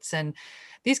teammates. And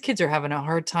these kids are having a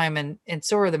hard time, and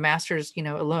so are the masters,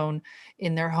 alone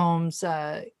in their homes,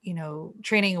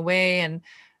 training away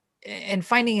and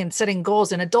finding and setting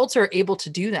goals. And adults are able to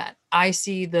do that. I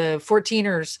see the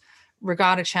 14ers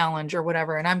regatta challenge or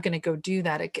whatever, and I'm going to go do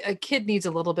that. A kid needs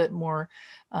a little bit more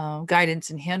guidance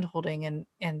and handholding.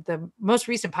 And the most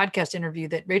recent podcast interview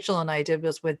that Rachel and I did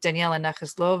was with Daniela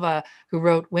Nakaslova, who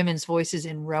wrote Women's Voices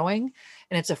in Rowing.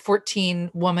 And it's a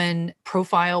 14-woman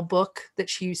profile book that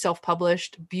she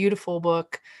self-published. Beautiful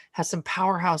book, has some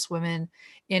powerhouse women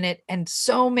in it. And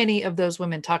so many of those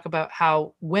women talk about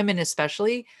how women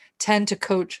especially tend to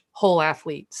coach whole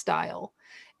athlete style,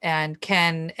 and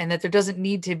that there doesn't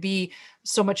need to be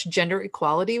so much gender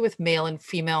equality with male and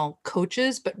female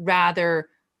coaches, but rather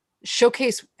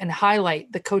showcase and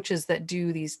highlight the coaches that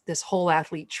do this whole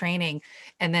athlete training,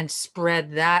 and then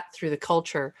spread that through the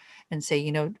culture and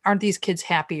say, aren't these kids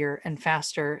happier and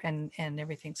faster and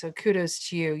everything? So kudos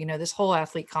to you. This whole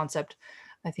athlete concept,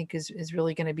 I think is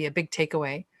really going to be a big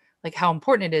takeaway, like how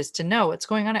important it is to know what's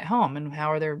going on at home and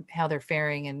how they're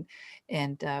faring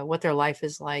and what their life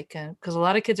is like. Because a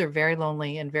lot of kids are very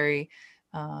lonely and very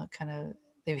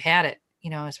they've had it,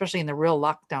 especially in the real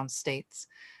lockdown states.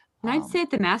 And I'd say at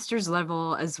the master's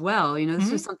level as well,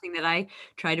 this was something that I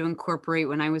tried to incorporate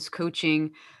when I was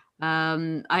coaching.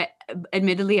 I'm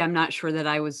not sure that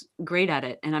I was great at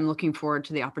it, and I'm looking forward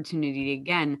to the opportunity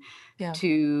again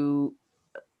to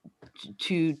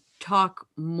talk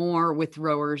more with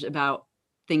rowers about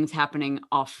things happening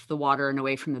off the water and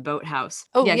away from the boathouse.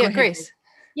 Oh yeah, Grace.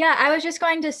 Yeah, I was just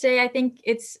going to say, I think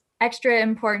it's extra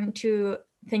important to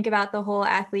think about the whole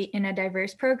athlete in a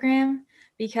diverse program,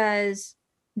 because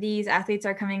these athletes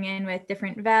are coming in with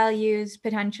different values,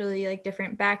 potentially like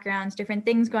different backgrounds, different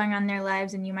things going on in their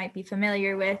lives than you might be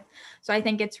familiar with. So I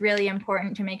think it's really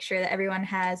important to make sure that everyone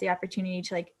has the opportunity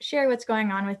to like share what's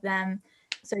going on with them,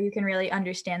 so you can really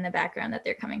understand the background that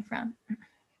they're coming from.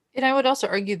 And I would also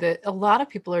argue that a lot of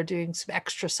people are doing some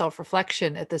extra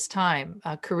self-reflection at this time,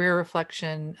 career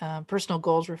reflection, personal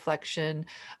goals reflection.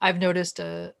 I've noticed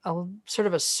a sort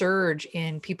of a surge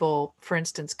in people, for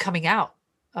instance, coming out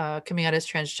as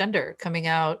transgender, coming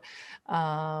out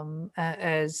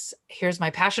as here's my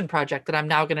passion project that I'm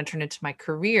now going to turn into my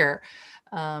career.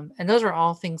 And those are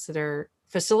all things that are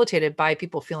facilitated by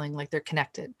people feeling like they're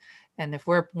connected And if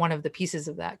we're one of the pieces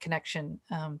of that connection,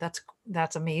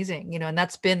 that's amazing, and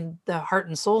that's been the heart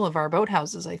and soul of our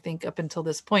boathouses, I think, up until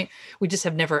this point. We just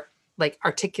have never like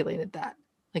articulated that.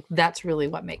 Like, that's really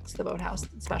what makes the boathouse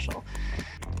special.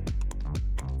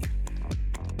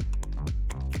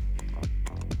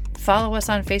 Follow us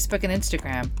on Facebook and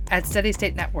Instagram at Steady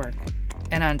State Network,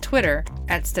 and on Twitter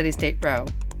at Steady State Row.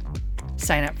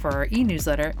 Sign up for our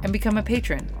e-newsletter and become a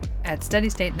patron at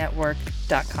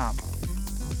steadystatenetwork.com.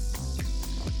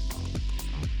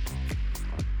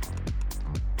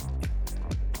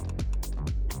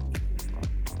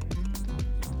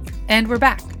 And we're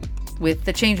back with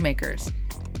the Changemakers.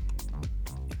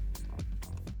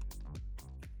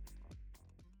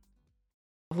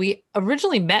 We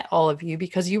originally met all of you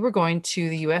because you were going to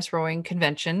the U.S. Rowing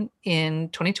Convention in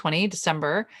 2020,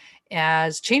 December,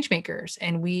 as Changemakers.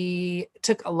 And we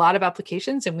took a lot of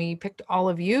applications, and we picked all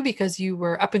of you because you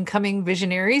were up and coming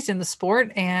visionaries in the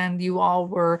sport, and you all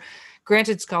were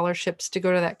granted scholarships to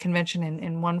go to that convention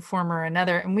in one form or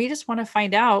another. And we just want to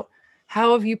find out,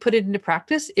 how have you put it into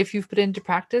practice, if you've put it into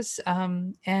practice,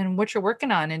 and what you're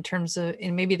working on in terms of,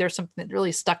 and maybe there's something that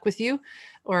really stuck with you,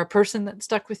 or a person that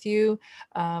stuck with you.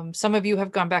 Some of you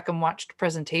have gone back and watched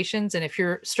presentations, and if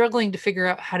you're struggling to figure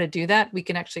out how to do that, we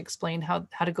can actually explain how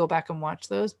to go back and watch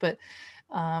those. But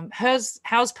how's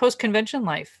post-convention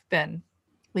life been,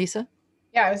 Lisa?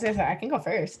 Yeah, I was gonna say I can go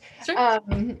first. Sure.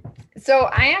 So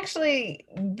I actually,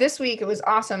 this week it was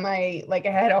awesome. I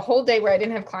had a whole day where I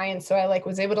didn't have clients, so I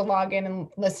was able to log in and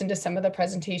listen to some of the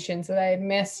presentations that I had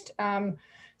missed.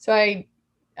 So I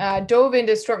dove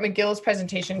into Stuart McGill's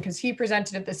presentation because he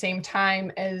presented at the same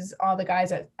time as all the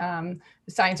guys at the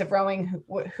Science of Rowing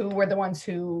who were the ones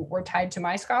who were tied to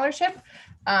my scholarship.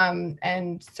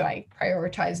 And so I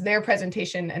prioritized their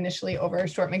presentation initially over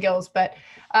Stuart McGill's. But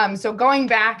so going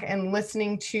back and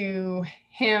listening to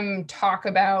him talk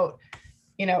about,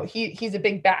 he's a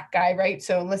big back guy, right?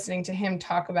 So listening to him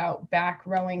talk about back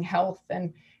rowing health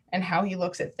and how he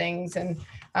looks at things, and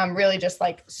really just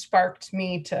sparked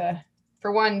me to,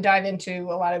 for one, dive into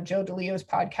a lot of Joe DeLeo's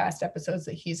podcast episodes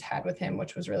that he's had with him,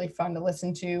 which was really fun to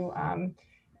listen to,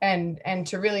 and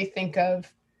to really think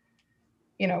of,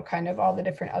 kind of all the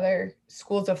different other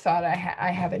schools of thought I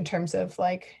have in terms of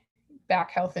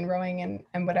back health and rowing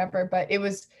and whatever. But it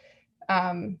was,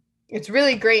 it's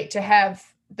really great to have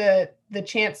the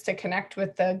chance to connect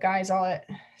with the guys all at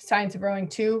Science of Rowing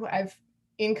too. I've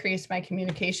increased my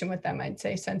communication with them, I'd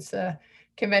say, since the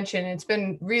convention. It's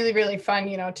been really, really fun,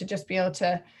 to just be able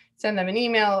to send them an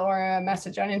email or a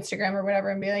message on Instagram or whatever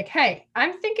and be like, hey,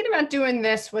 I'm thinking about doing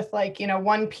this with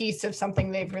one piece of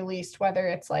something they've released, whether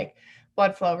it's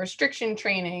blood flow restriction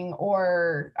training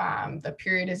or the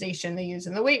periodization they use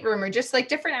in the weight room, or just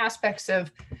different aspects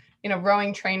of,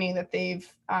 rowing training that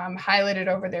they've highlighted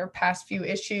over their past few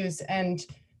issues, and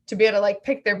to be able to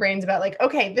pick their brains about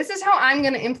okay, this is how I'm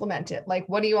going to implement it.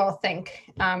 What do you all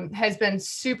think? Has been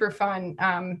super fun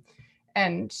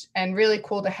and really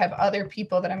cool to have other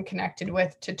people that I'm connected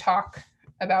with to talk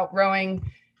about rowing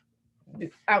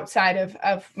outside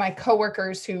of my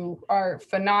coworkers who are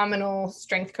phenomenal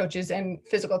strength coaches and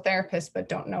physical therapists, but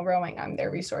don't know rowing. I'm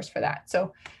their resource for that.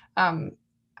 So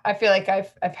I feel like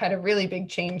I've had a really big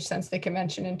change since the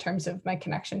convention in terms of my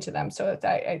connection to them. So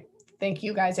I thank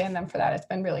you guys and them for that. It's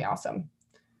been really awesome.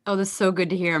 Oh, that's so good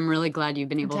to hear. I'm really glad you've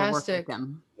been able to work with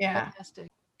them. Yeah. Fantastic.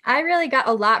 I really got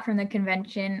a lot from the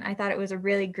convention. I thought it was a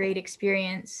really great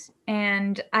experience.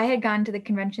 And I had gone to the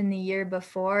convention the year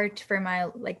before for my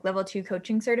level 2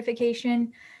 coaching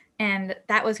certification. And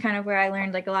that was kind of where I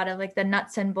learned a lot of the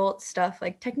nuts and bolts stuff,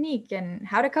 technique and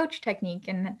how to coach technique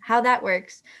and how that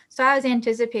works. So I was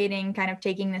anticipating kind of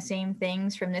taking the same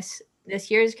things from this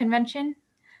year's convention.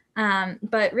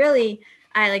 But really,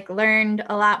 I learned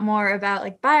a lot more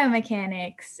about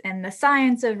biomechanics and the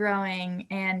science of rowing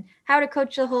and how to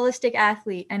coach a holistic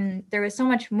athlete. And there was so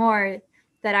much more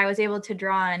that I was able to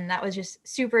draw on. That was just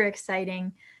super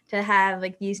exciting to have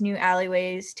these new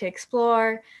alleyways to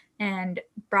explore, and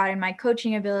brought in my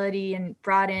coaching ability and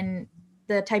brought in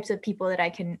the types of people that I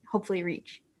can hopefully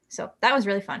reach. So that was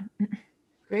really fun.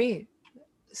 Great.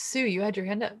 Sue, you had your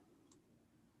hand up.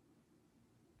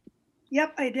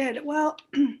 Yep, I did. Well,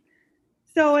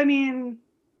 so,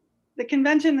 the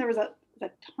convention, there was a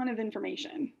ton of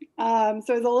information. So it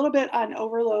was a little bit on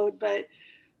overload, but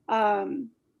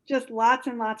just lots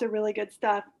and lots of really good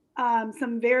stuff.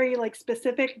 Some very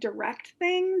specific direct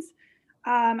things.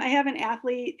 I have an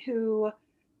athlete who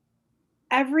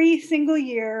every single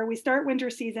year we start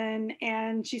winter season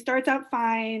and she starts out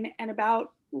fine. And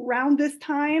about around this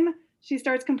time, she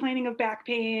starts complaining of back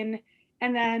pain.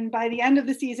 And then by the end of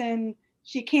the season,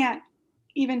 she can't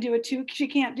even do she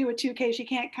can't do a 2K. She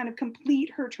can't kind of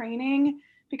complete her training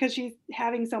because she's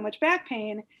having so much back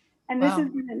pain. And this Wow. has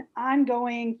been an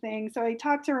ongoing thing. So I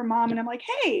talked to her mom and I'm like,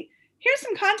 hey, here's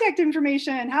some contact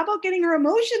information. How about getting her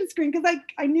emotion screen? Because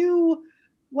I knew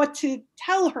what to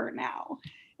tell her now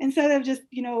instead of just,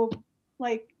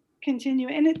 like continue.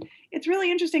 And it's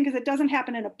really interesting because it doesn't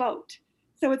happen in a boat.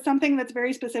 So it's something that's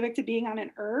very specific to being on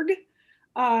an erg.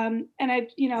 And not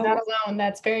alone.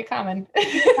 That's very common.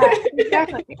 Yeah,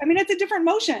 exactly. I mean, it's a different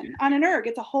motion on an erg.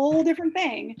 It's a whole different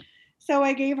thing. So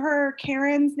I gave her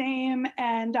Karen's name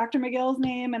and Dr. McGill's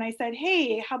name. And I said,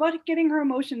 hey, how about getting her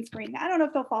emotion screen? I don't know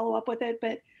if they'll follow up with it,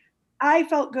 but I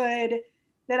felt good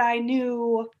that I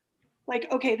knew, like,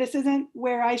 okay, this isn't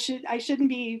where I shouldn't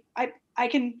be. I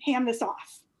can hand this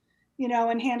off,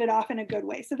 and hand it off in a good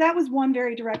way. So that was one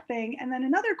very direct thing. And then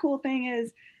another cool thing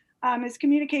is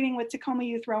communicating with Tacoma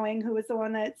Youth Rowing, who was the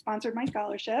one that sponsored my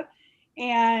scholarship.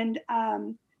 And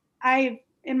I,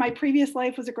 in my previous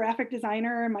life, was a graphic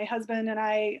designer, and my husband and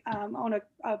I own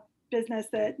a business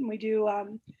that we do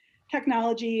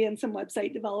technology and some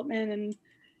website development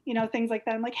and things like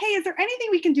that. I'm like, hey, is there anything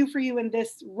we can do for you in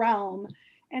this realm?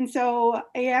 And so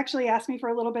he actually asked me for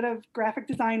a little bit of graphic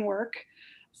design work.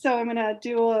 So I'm gonna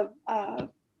do a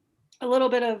little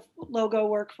bit of logo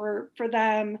work for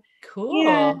them. Cool.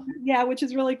 And, yeah, which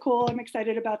is really cool. I'm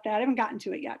excited about that. I haven't gotten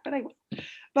to it yet, but I will.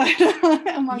 But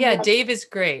yeah, Dave is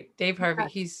great. Dave Harvey,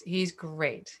 he's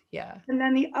great. Yeah. And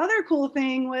then the other cool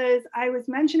thing was I was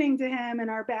mentioning to him in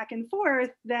our back and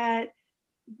forth that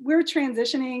we're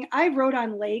transitioning. I rowed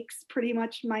on lakes pretty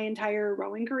much my entire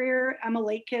rowing career. I'm a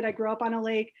lake kid. I grew up on a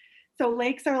lake. So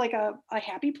lakes are like a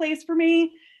happy place for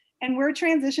me. And we're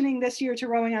transitioning this year to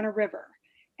rowing on a river.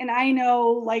 And I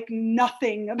know like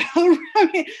nothing about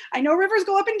rowing. I know rivers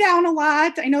go up and down a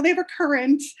lot. I know they have a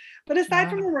current, but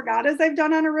aside from the regattas I've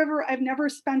done on a river, I've never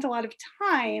spent a lot of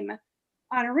time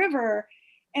on a river.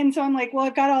 And so I'm like, well,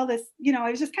 I've got all this, I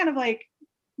was just kind of like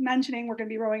mentioning we're going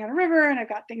to be rowing on a river and I've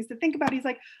got things to think about. He's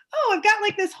like, oh, I've got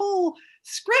like this whole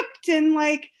script and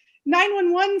like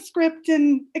 911 script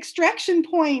and extraction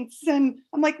points. And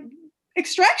I'm like,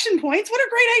 extraction points? What a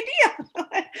great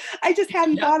idea. I just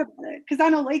hadn't thought about it because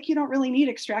on a lake, you don't really need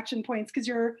extraction points because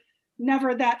you're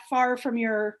never that far from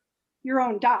your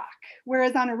own dock.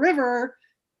 Whereas on a river,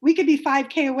 we could be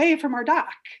 5K away from our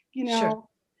dock, Sure.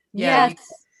 Yes.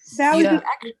 That was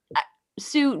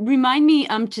Sue, remind me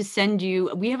to send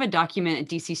you, we have a document at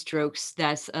DC Strokes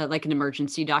that's like an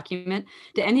emergency document.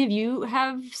 Do any of you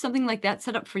have something like that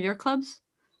set up for your clubs?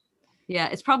 Yeah,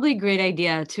 it's probably a great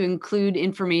idea to include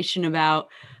information about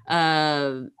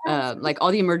like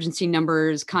all the emergency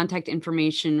numbers, contact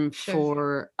information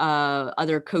for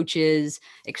other coaches,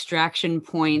 extraction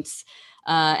points,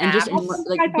 and just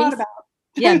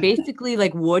like basically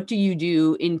like what do you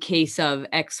do in case of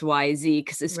XYZ?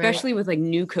 Because especially with like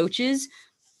new coaches,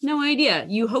 no idea.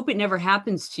 You hope it never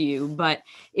happens to you, but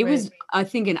it was, I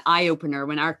think, an eye opener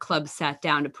when our club sat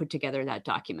down to put together that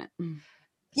document.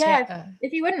 Yeah,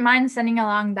 if you wouldn't mind sending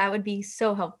along, that would be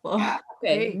so helpful.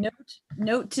 Okay,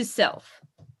 note to self.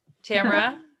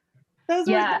 Tamara?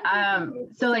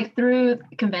 So like through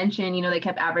convention, they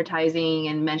kept advertising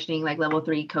and mentioning like level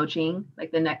 3 coaching,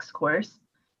 like the next course.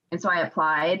 And so I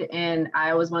applied and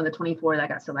I was one of the 24 that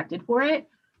got selected for it.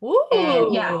 Ooh.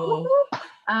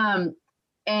 And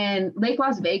and Lake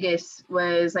Las Vegas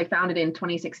was like founded in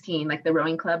 2016, like the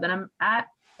rowing club that I'm at.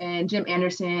 And Jim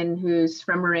Anderson, who's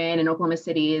from Marin in Oklahoma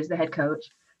City, is the head coach.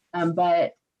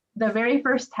 But the very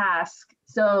first task,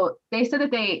 so they said that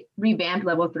they revamped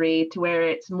level 3 to where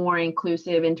it's more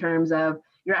inclusive in terms of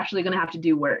you're actually going to have to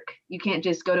do work. You can't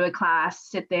just go to a class,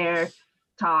 sit there,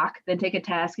 talk, then take a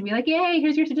test and be like, yay,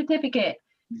 here's your certificate.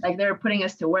 Like they're putting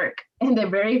us to work. And the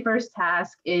very first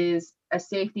task is a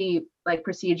safety like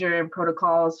procedure and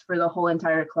protocols for the whole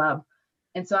entire club.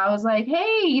 And so I was like,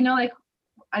 hey, like,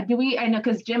 I know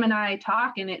because Jim and I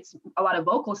talk and it's a lot of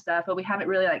vocal stuff, but we haven't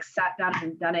really like sat down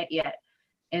and done it yet.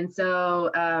 And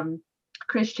so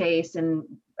Chris Chase and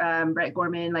Brett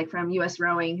Gorman, like from US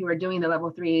Rowing, who are doing the level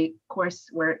 3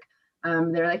 coursework,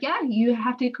 they're like, yeah, you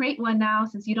have to create one now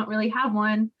since you don't really have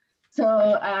one. So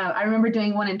I remember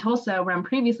doing one in Tulsa where I'm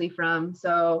previously from.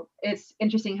 So it's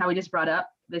interesting how we just brought up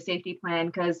the safety plan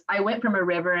because I went from a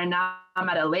river and now I'm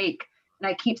at a lake. And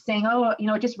I keep saying, oh,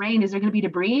 it just rained. Is there going to be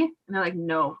debris? And they're like,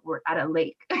 no, we're at a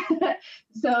lake.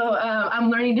 So I'm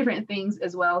learning different things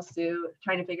as well, Sue,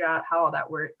 trying to figure out how all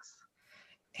that works.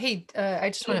 Hey,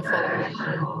 I just want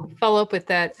to follow up with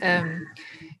that.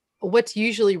 What's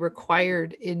usually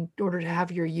required in order to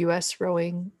have your US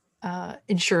rowing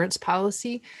insurance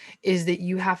policy is that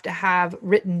you have to have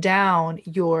written down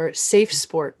your safe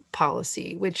sport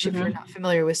policy, which if you're not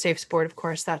familiar with safe sport, of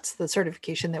course, that's the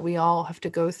certification that we all have to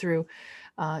go through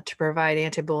to provide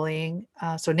anti-bullying.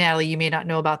 So Natalie, you may not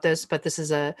know about this, but this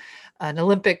is an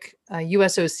Olympic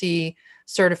USOC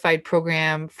certified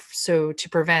program. So to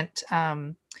prevent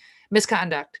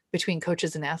misconduct between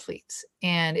coaches and athletes.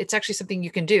 And it's actually something you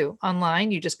can do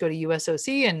online. You just go to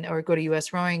USOC or go to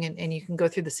US Rowing and you can go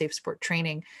through the safe sport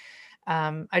training.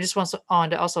 I just want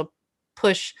to also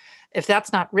push, if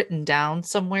that's not written down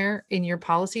somewhere in your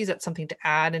policies, that's something to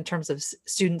add in terms of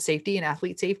student safety and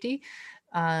athlete safety.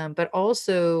 But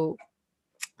also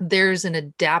there's an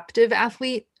adaptive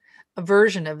athlete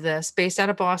version of this based out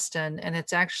of Boston. And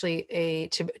it's actually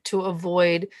to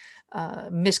avoid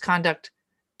misconduct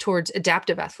towards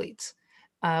adaptive athletes,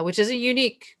 which is a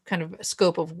unique kind of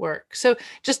scope of work. So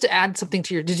just to add something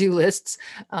to your to-do lists,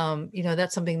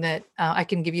 that's something that I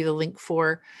can give you the link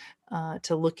for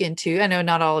to look into. I know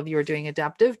not all of you are doing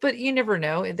adaptive, but you never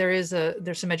know. There's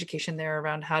some education there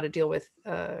around how to deal with,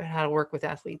 how to work with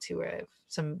athletes who have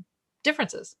some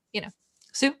differences,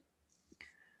 Sue?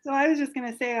 So I was just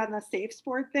going to say on the safe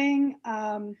sport thing,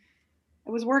 I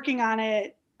was working on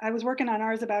it. I was working on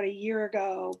ours about a year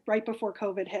ago, right before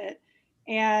COVID hit.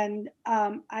 And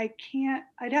I'd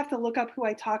have to look up who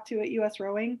I talked to at US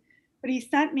Rowing, but he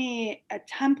sent me a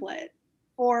template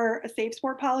for a safe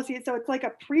sport policy. So it's like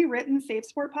a pre-written safe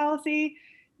sport policy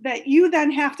that you then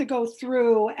have to go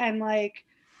through and like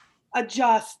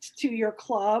adjust to your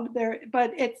club there.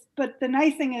 But the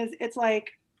nice thing is it's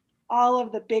like all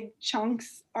of the big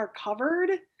chunks are covered.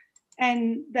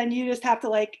 And then you just have to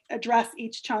like address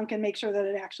each chunk and make sure that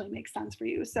it actually makes sense for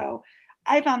you. So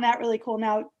I found that really cool.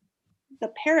 Now,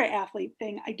 the para-athlete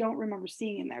thing, I don't remember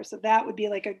seeing in there. So that would be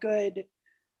like a good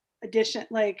addition.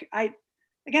 Like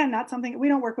not something, we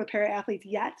don't work with para-athletes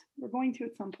yet. We're going to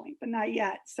at some point, but not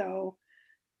yet. So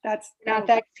that's not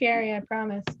that scary, I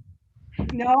promise.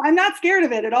 No, I'm not scared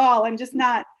of it at all. I'm just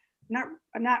I'm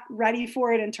not ready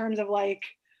for it in terms of like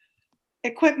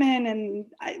equipment, and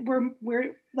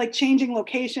we're like changing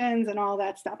locations and all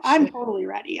that stuff. I'm totally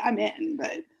ready. I'm in,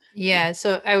 but yeah.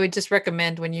 So I would just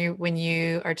recommend when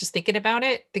you are just thinking about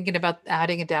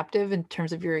adding adaptive in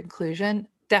terms of your inclusion,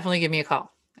 definitely give me a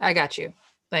call. I got you.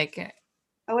 Like,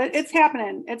 oh, it's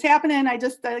happening. It's happening. I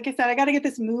just, like I said, I got to get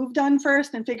this move done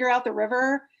first and figure out the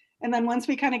river. And then once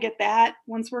we kind of get that,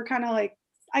 once we're kind of like,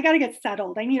 I got to get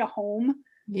settled. I need a home.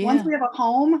 Yeah. Once we have a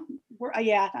home, we're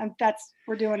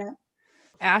doing it.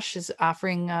 Ash is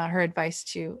offering her advice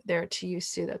to you,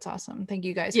 Sue. That's awesome. Thank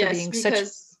you guys for being such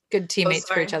good teammates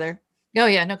for each other. Oh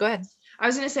yeah, no, go ahead. I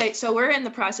was going to say, so we're in the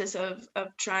process of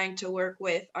trying to work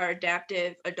with our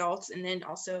adaptive adults and then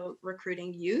also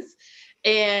recruiting youth.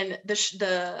 And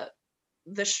the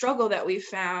struggle that we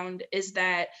found is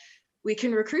that we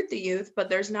can recruit the youth, but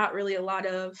there's not really a lot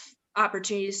of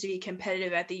opportunities to be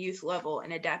competitive at the youth level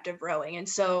in adaptive rowing. And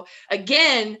so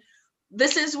again,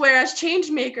 this is where, as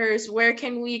change makers, where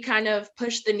can we kind of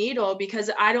push the needle? Because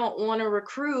I don't want to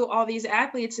recruit all these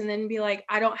athletes and then be like,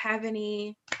 I don't have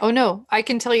any. Oh no, I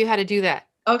can tell you how to do that.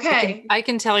 Okay. I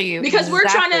can tell you, because we're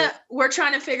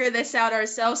trying to figure this out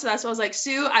ourselves. So that's why I was like,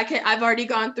 Sue, I've already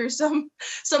gone through some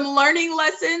learning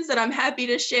lessons that I'm happy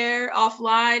to share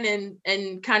offline,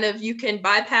 and kind of you can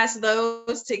bypass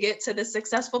those to get to the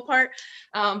successful part.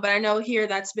 But I know here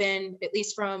that's been, at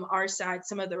least from our side,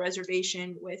 some of the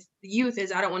reservation with the youth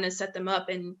is I don't want to set them up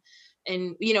and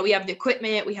we have the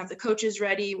equipment, we have the coaches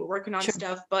ready, we're working on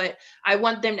stuff, but I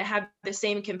want them to have the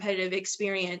same competitive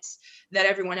experience that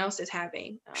everyone else is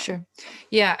having. Sure.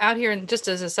 Yeah. Out here, and just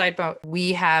as a side note,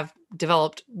 we have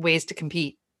developed ways to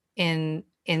compete in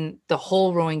the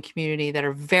whole rowing community that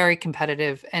are very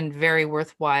competitive and very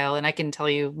worthwhile. And I can tell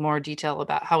you more detail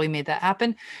about how we made that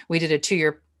happen. We did a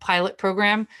 2-year pilot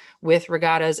program with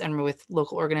regattas and with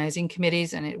local organizing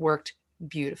committees, and it worked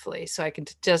beautifully. So I can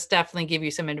just definitely give you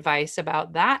some advice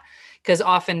about that, because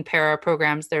often para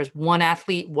programs, there's one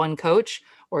athlete, one coach,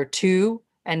 or 2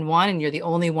 and 1, and you're the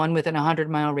only one within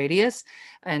 100-mile radius.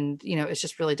 And, it's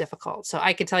just really difficult. So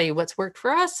I could tell you what's worked for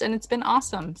us, and it's been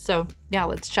awesome. So yeah,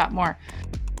 let's chat more.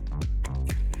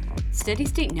 Steady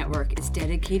State Network is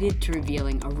dedicated to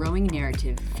revealing a rowing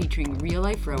narrative featuring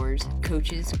real-life rowers,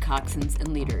 coaches, coxswains, and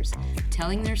leaders,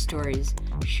 telling their stories,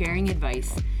 sharing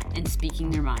advice, and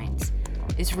speaking their minds.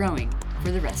 It's rowing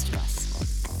for the rest of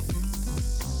us.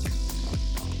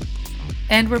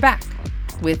 And we're back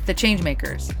with the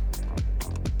Changemakers.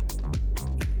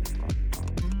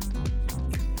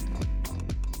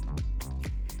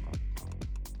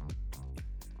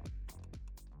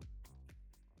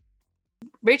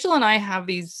 Rachel Rachel and I have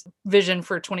these vision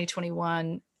for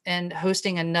 2021 and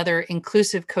hosting another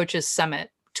Inclusive Coaches Summit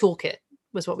toolkit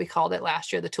was what we called it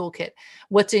last year, the toolkit.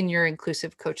 What's in your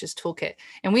Inclusive Coaches toolkit?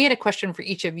 And we had a question for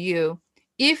each of you.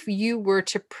 If you were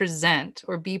to present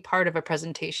or be part of a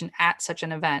presentation at such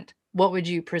an event, what would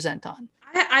you present on?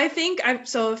 I think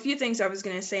so a few things I was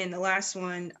going to say in the last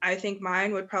one. I think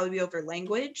mine would probably be over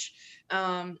language,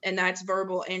 and that's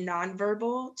verbal and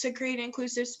nonverbal to create an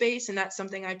inclusive space. And that's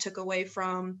something I took away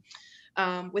from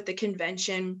with the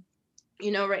convention.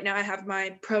 Right now I have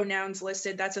my pronouns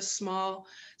listed. That's a small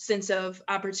sense of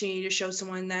opportunity to show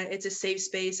someone that it's a safe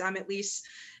space. I'm at least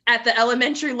at the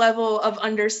elementary level of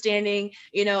understanding,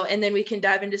 and then we can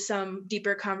dive into some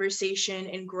deeper conversation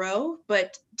and grow.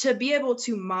 But to be able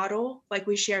to model, like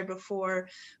we shared before,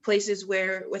 places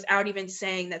where without even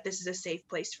saying that this is a safe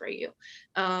place for you,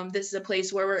 this is a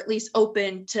place where we're at least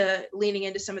open to leaning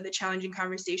into some of the challenging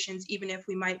conversations, even if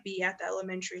we might be at the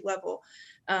elementary level.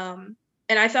 And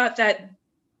I thought that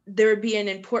there would be an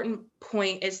important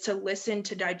point is to listen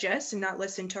to digest and not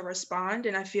listen to respond.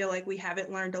 And I feel like we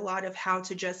haven't learned a lot of how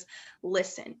to just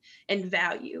listen and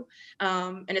value.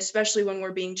 And especially when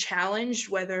we're being challenged,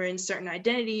 whether in certain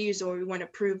identities or we want to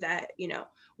prove that,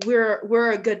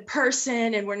 we're a good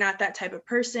person and we're not that type of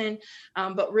person.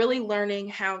 But really learning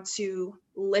how to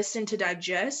listen to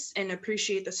digest and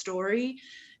appreciate the story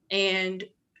and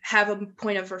have a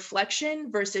point of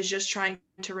reflection versus just trying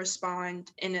to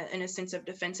respond in a sense of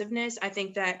defensiveness. I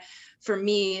think that for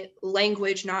me,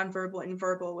 language, nonverbal and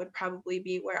verbal would probably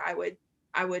be where I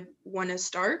would want to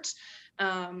start,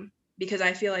 because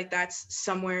I feel like that's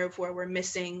somewhere of where we're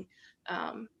missing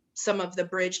some of the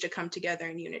bridge to come together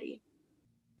in unity.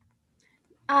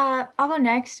 I'll go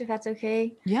next if that's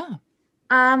okay. Yeah.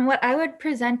 What I would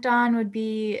present on would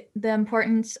be the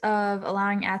importance of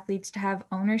allowing athletes to have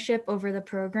ownership over the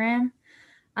program.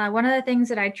 One of the things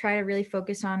that I try to really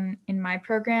focus on in my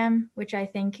program, which I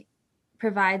think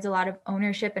provides a lot of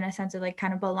ownership and a sense of like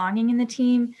kind of belonging in the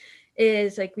team,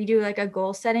 is like we do like a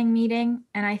goal setting meeting.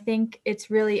 And I think it's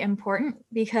really important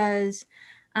because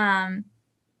not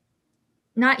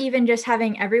even just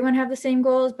having everyone have the same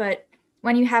goals, but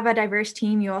when you have a diverse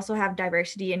team, you also have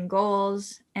diversity in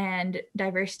goals and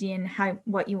diversity in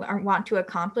what you want to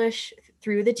accomplish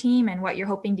through the team and what you're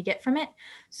hoping to get from it.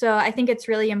 So I think it's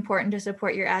really important to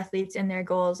support your athletes in their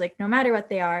goals, like no matter what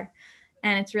they are.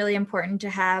 And it's really important to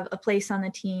have a place on the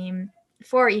team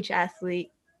for each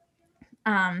athlete,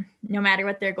 no matter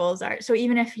what their goals are. So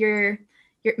even if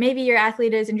maybe your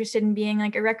athlete is interested in being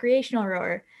like a recreational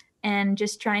rower and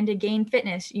just trying to gain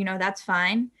fitness, that's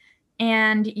fine.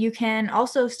 And you can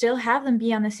also still have them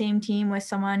be on the same team with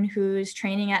someone who's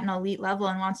training at an elite level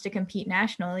and wants to compete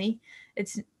nationally.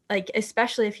 It's like,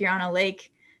 especially if you're on a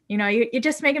lake, you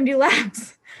just make them do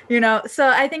laps, So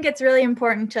I think it's really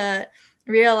important to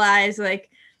realize let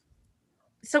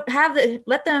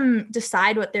them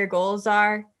decide what their goals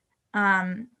are.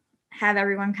 Have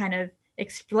everyone kind of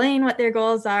explain what their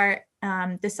goals are,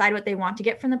 decide what they want to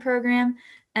get from the program.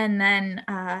 And then,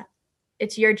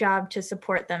 it's your job to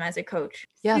support them as a coach.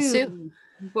 Yeah, Sue.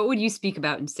 What would you speak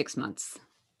about in 6 months?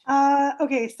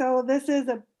 Okay, so this is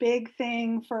a big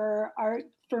thing for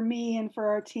me and for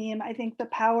our team. I think the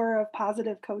power of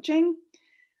positive coaching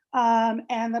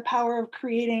and the power of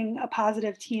creating a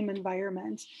positive team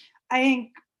environment. I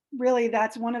think really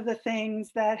that's one of the things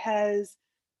that has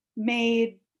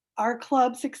made our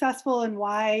club successful and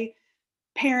why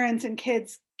parents and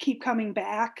kids keep coming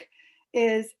back.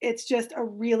 It's just a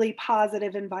really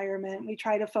positive environment. We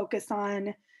try to focus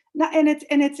on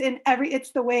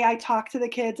it's the way I talk to the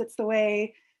kids. It's the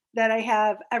way that I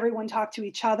have everyone talk to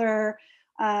each other.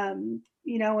 And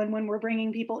when we're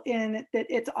bringing people in, that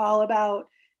it's all about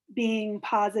being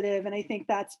positive. And I think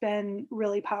that's been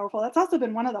really powerful. That's also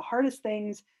been one of the hardest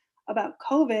things about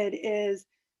COVID is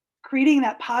creating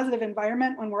that positive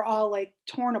environment when we're all like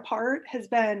torn apart has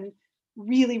been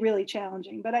really, really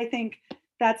challenging. But I think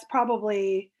that's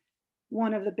probably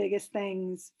one of the biggest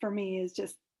things for me is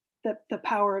just the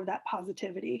power of that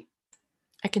positivity.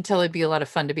 I can tell it'd be a lot of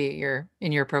fun to be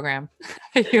in your program.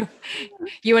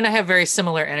 you and I have very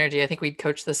similar energy. I think we'd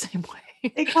coach the same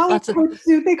way. They call it Coach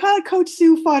Sue. They call it Coach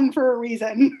Sue fun for a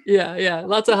reason. Yeah.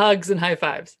 Lots of hugs and high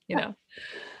fives,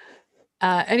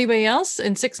 Anybody else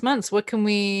in 6 months? What can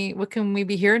we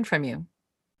be hearing from you?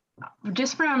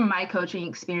 Just from my coaching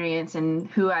experience and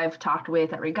who I've talked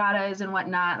with at regattas and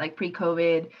whatnot, like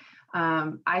pre-COVID,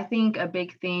 I think a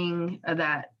big thing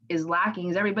that is lacking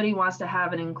is everybody wants to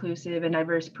have an inclusive and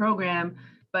diverse program,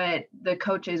 but the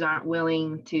coaches aren't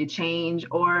willing to change,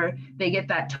 or they get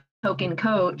that token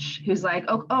coach who's like,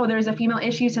 oh, there's a female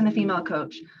issue, send the female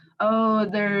coach. oh,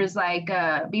 there's like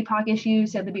BPOC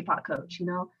issues, send the BPOC coach, you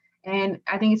know? And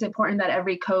I think it's important that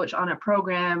every coach on a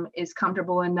program is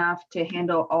comfortable enough to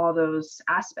handle all those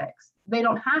aspects. They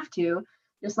don't have to,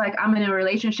 just like I'm in a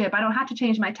relationship, I don't have to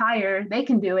change my tire. They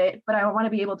can do it, but I want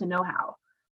to be able to know how.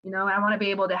 You know, I want to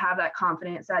be able to have that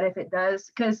confidence that if it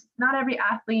does, because not every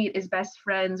athlete is best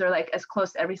friends or like as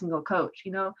close to every single coach.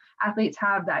 You know, athletes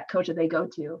have that coach that they go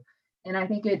to. And I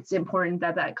think it's important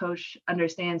that that coach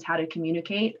understands how to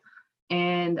communicate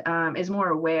and is more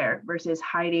aware versus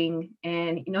hiding.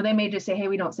 And, you know, they may just say, hey,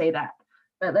 we don't say that,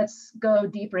 but let's go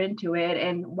deeper into it.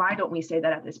 And why don't we say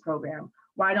that at this program?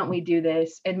 Why don't we do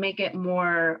this and make it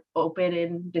more open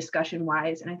and discussion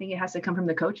wise? And I think it has to come from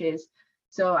the coaches.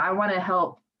 So I want to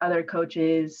help other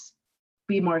coaches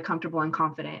be more comfortable and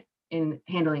confident in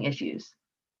handling issues.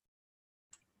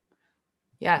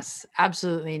 Yes,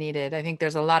 absolutely needed. I think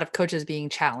there's a lot of coaches being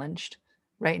challenged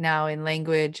right now in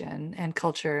language and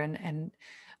culture and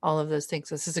all of those things.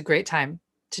 So this is a great time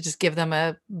to just give them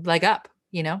a leg up,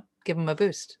 you know, give them a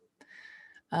boost.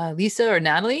 Lisa or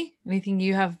Natalie, anything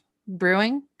you have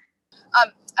brewing?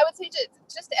 I would say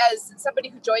just as somebody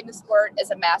who joined the sport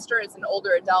as a master, as an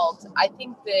older adult, I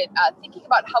think that thinking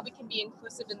about how we can be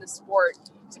inclusive in the sport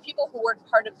to people who weren't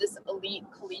part of this elite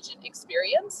collegiate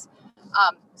experience.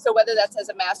 So whether that's as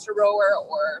a master rower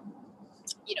or,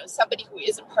 you know, somebody who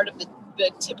isn't part of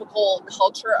the typical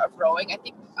culture of rowing, I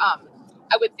think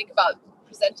I would think about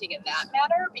presenting in that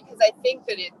manner, because I think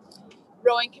that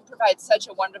rowing can provide such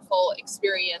a wonderful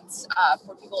experience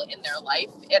for people in their life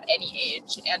at any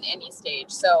age and any stage.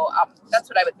 So that's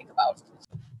what I would think about.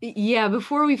 Yeah,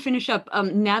 before we finish up,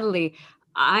 Natalie,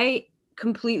 I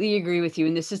completely agree with you.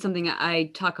 And this is something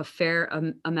I talk a fair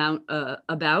amount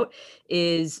about,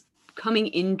 is coming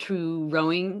into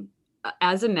rowing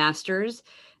as a master's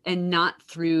and not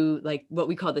through like what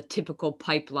we call the typical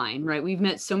pipeline, right? We've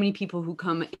met so many people who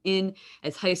come in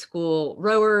as high school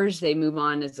rowers, they move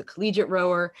on as a collegiate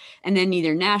rower, and then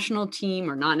either national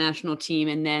team or not national team,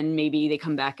 and then maybe they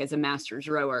come back as a master's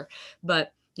rower.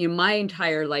 But you know, my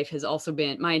entire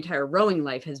rowing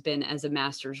life has been as a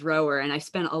master's rower, and I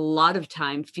spent a lot of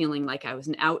time feeling like I was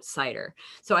an outsider.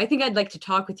 So I think I'd like to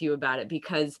talk with you about it,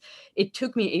 because it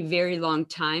took me a very long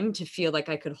time to feel like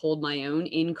I could hold my own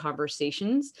in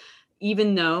conversations,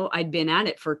 even though I'd been at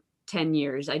it for 10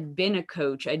 years. I'd been a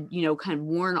coach. I'd, you know, kind of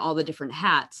worn all the different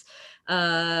hats.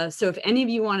 So if any of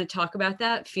you want to talk about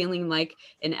that, feeling like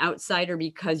an outsider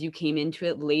because you came into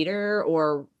it later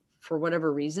or for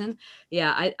whatever reason,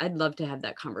 yeah, I'd love to have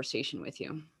that conversation with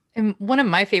you. And one of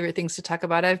my favorite things to talk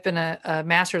about, I've been a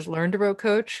master's learn to row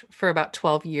coach for about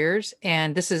 12 years.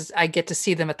 And I get to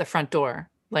see them at the front door.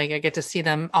 Like I get to see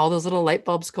them, all those little light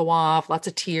bulbs go off, lots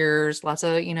of tears, lots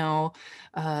of, you know,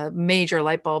 major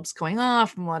light bulbs going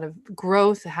off, and a lot of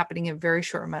growth happening in a very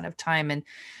short amount of time. And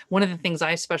one of the things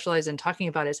I specialize in talking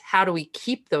about is how do we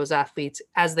keep those athletes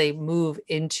as they move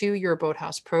into your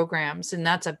boathouse programs? And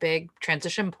that's a big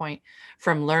transition point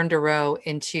from learn to row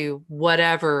into what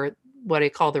I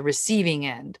call the receiving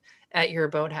end at your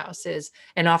boathouse is.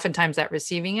 And oftentimes that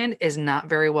receiving end is not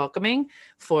very welcoming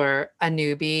for a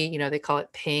newbie. You know, they call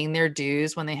it paying their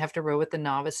dues when they have to row with the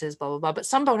novices, blah, blah, blah. But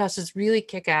some boathouses really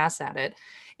kick ass at it.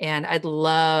 And I'd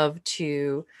love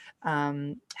to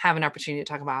have an opportunity to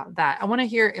talk about that. I want to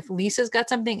hear if Lisa's got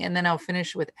something, and then I'll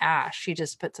finish with Ash. She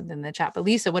just put something in the chat. But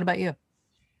Lisa, what about you?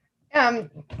 I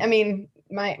mean,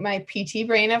 my PT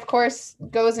brain, of course,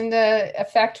 goes into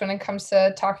effect when it comes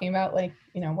to talking about, like,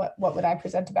 you know, what would I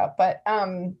present about? But,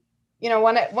 you know,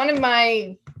 one of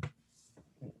my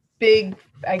big,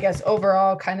 I guess,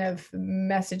 overall kind of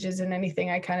messages in anything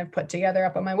I kind of put together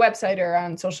up on my website or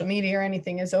on social media or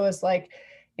anything is always like,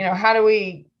 you know, how do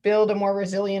we build a more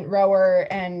resilient rower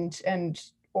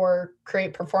or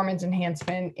create performance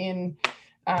enhancement in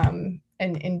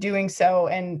doing so.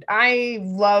 And I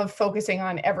love focusing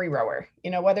on every rower,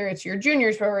 you know, whether it's your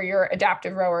juniors rower, your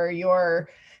adaptive rower, your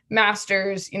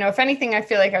masters, you know, if anything, I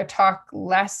feel like I talk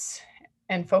less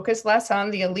and focus less on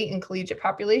the elite and collegiate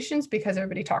populations because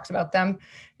everybody talks about them,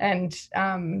 and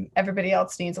everybody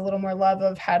else needs a little more love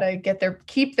of how to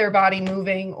keep their body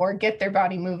moving or get their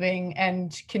body moving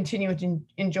and continue to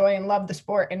enjoy and love the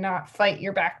sport and not fight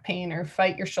your back pain or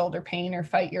fight your shoulder pain or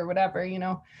fight your whatever, you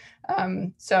know?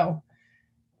 So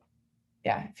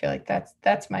yeah, I feel like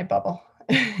that's my bubble.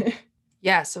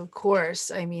 Yes, of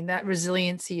course. I mean, that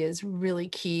resiliency is really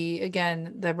key.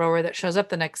 Again, the rower that shows up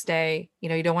the next day, you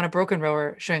know, you don't want a broken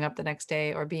rower showing up the next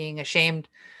day or being ashamed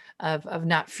of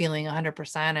not feeling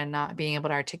 100% and not being able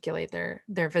to articulate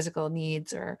their physical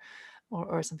needs or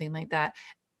something like that.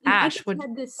 Ash would.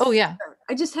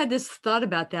 I just had this thought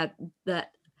about that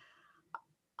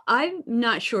I'm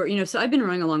not sure, so I've been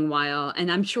rowing a long while,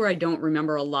 and I'm sure I don't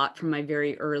remember a lot from my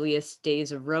very earliest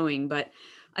days of rowing, but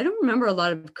I don't remember a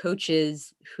lot of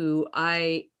coaches who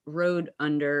I rowed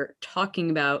under talking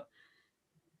about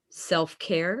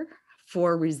self-care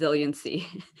for resiliency.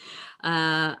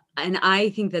 And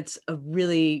I think that's a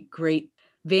really great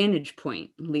vantage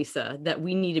point, Lisa, that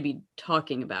we need to be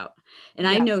talking about. And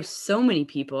I Yeah. know so many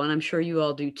people, and I'm sure you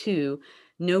all do too,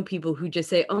 know people who just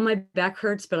say, oh, my back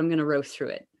hurts, but I'm going to row through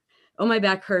it. Oh, my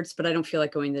back hurts, but I don't feel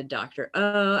like going to the doctor.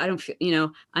 Oh, I don't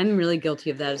feel, I'm really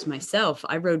guilty of that as myself.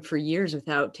 I rode for years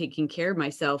without taking care of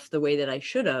myself the way that I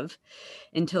should have,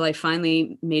 until I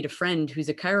finally made a friend who's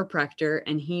a chiropractor,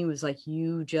 and he was like,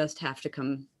 you just have to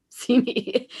come see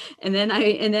me. And then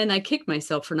I kicked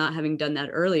myself for not having done that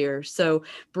earlier. So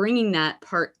bringing that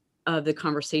part of the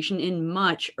conversation in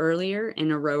much earlier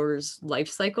in a rower's life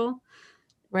cycle.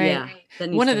 Right. Yeah, that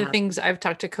needs One to of the happen. things I've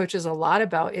talked to coaches a lot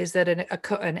about is that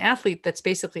an athlete that's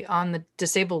basically on the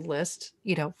disabled list,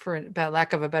 for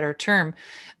lack of a better term,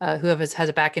 who has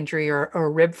a back injury or a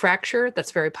rib fracture,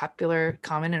 that's very popular,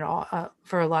 common in all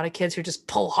for a lot of kids who just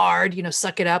pull hard,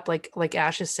 suck it up, like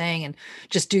Ash is saying, and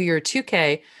just do your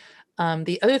 2K.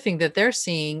 The other thing that they're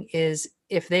seeing is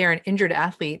if they are an injured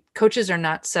athlete, coaches are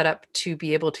not set up to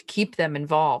be able to keep them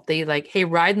involved. They like, hey,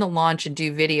 ride in the launch and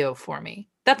do video for me.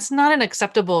 That's not an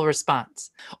acceptable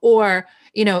response. Or,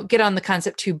 get on the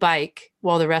Concept 2 bike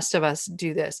while the rest of us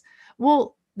do this.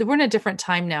 Well, we're in a different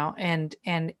time now. And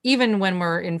even when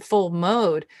we're in full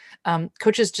mode,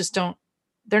 coaches just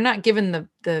they're not given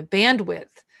the bandwidth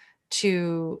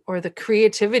or the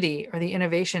creativity or the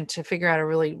innovation to figure out a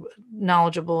really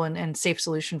knowledgeable and safe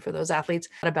solution for those athletes.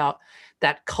 About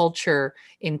that culture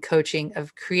in coaching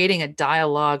of creating a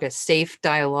dialogue, a safe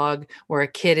dialogue where a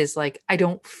kid is like, I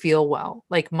don't feel well,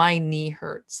 like my knee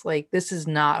hurts, like this is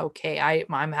not okay.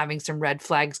 I'm having some red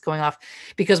flags going off,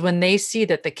 because when they see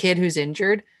that the kid who's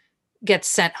injured gets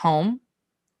sent home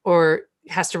or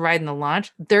has to ride in the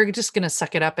launch, they're just going to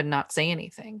suck it up and not say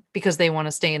anything because they want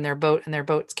to stay in their boat and their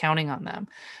boat's counting on them.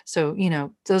 So,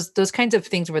 those kinds of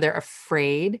things where they're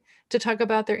afraid to talk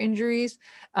about their injuries,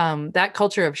 that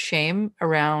culture of shame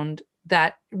around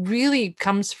that really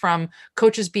comes from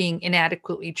coaches being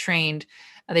inadequately trained.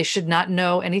 They should not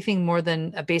know anything more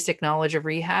than a basic knowledge of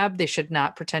rehab. They should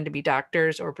not pretend to be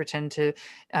doctors or pretend to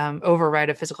override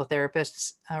a physical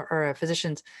therapist's or a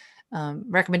physician's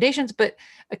recommendations, but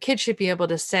a kid should be able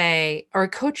to say, or a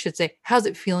coach should say, how's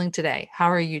it feeling today? How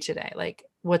are you today? Like,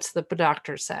 what's the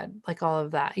doctor said? Like all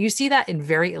of that. You see that in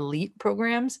very elite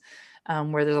programs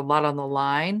where there's a lot on the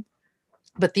line,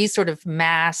 but these sort of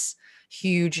mass,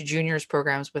 huge juniors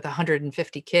programs with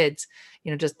 150 kids,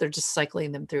 they're just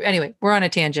cycling them through. Anyway, we're on a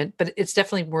tangent, but it's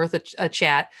definitely worth a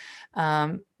chat.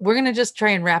 We're going to just try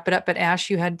and wrap it up, but Ash,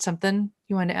 you had something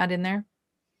you wanted to add in there?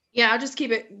 Yeah, I'll just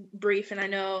keep it brief. And I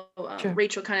know Sure.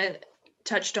 Rachel kind of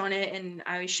touched on it, and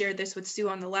I shared this with Sue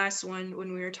on the last one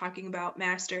when we were talking about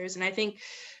masters. And I think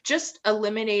just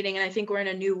eliminating, and I think we're in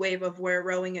a new wave of where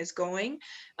rowing is going,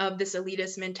 of this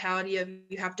elitist mentality of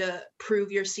you have to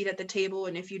prove your seat at the table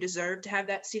and if you deserve to have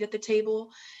that seat at the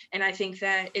table. And I think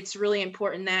that it's really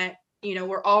important that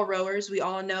we're all rowers. We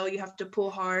all know you have to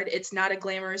pull hard. It's not a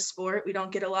glamorous sport. We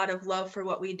don't get a lot of love for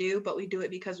what we do, but we do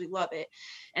it because we love it.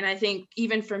 And I think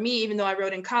even for me, even though I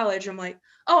rowed in college, I'm like,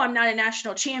 oh, I'm not a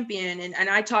national champion. And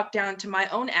I talked down to my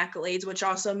own accolades, which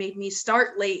also made me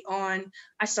start late on.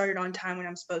 I started on time when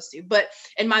I'm supposed to. But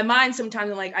in my mind, sometimes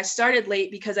I'm like, I started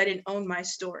late because I didn't own my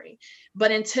story.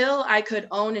 But until I could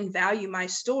own and value my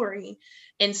story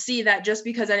and see that just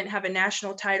because I didn't have a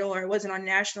national title or I wasn't on a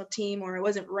national team or I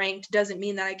wasn't ranked doesn't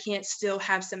mean that I can't still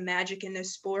have some magic in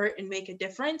this sport and make a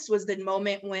difference, was the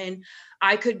moment when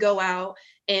I could go out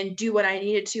and do what I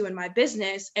needed to in my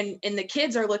business. And the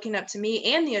kids are looking up to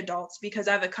me and the adults because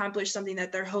I've accomplished something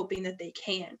that they're hoping that they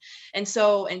can. And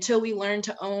so until we learn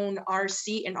to own our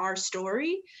seat and our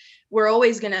story, we're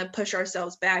always going to push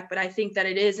ourselves back. But I think that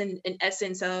it is an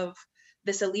essence of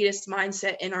this elitist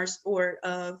mindset in our sport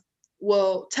of,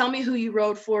 well, tell me who you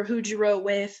rode for, who'd you row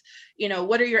with,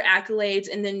 what are your accolades,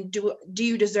 and then do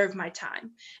you deserve my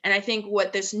time? And I think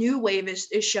what this new wave is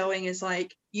showing is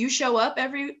like, you show up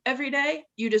every day,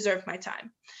 you deserve my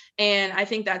time. And I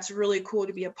think that's really cool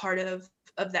to be a part of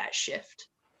that shift.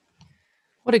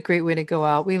 What a great way to go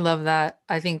out. We love that.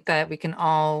 I think that we can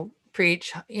all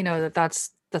preach,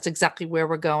 that's exactly where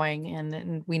we're going,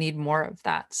 and we need more of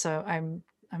that. So I'm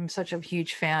such a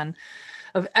huge fan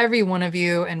of every one of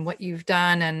you and what you've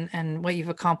done and what you've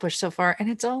accomplished so far. And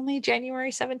it's only January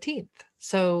 17th.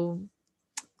 So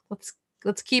let's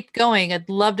let's keep going. I'd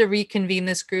love to reconvene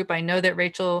this group. I know that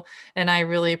Rachel and I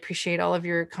really appreciate all of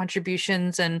your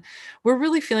contributions, and we're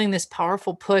really feeling this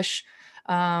powerful push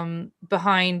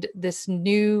behind this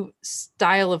new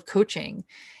style of coaching.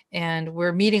 And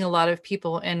we're meeting a lot of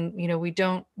people, and we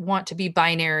don't want to be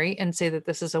binary and say that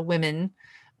this is a women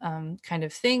kind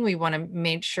of thing. We want to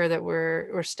make sure that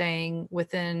we're staying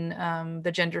within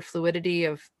the gender fluidity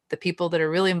of the people that are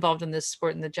really involved in this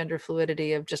sport, and the gender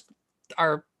fluidity of just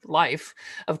our life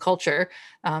of culture.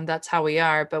 That's how we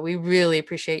are. But we really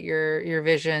appreciate your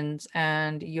visions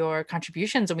and your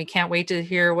contributions, and we can't wait to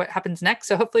hear what happens next.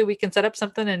 So hopefully we can set up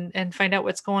something and find out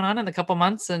what's going on in a couple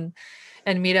months and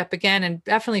meet up again. And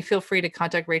definitely feel free to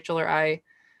contact Rachel or I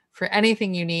for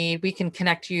anything you need. We can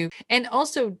connect you. And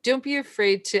also, don't be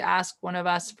afraid to ask one of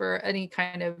us for any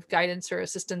kind of guidance or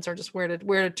assistance, or just where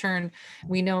to turn.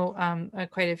 We know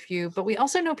quite a few, but we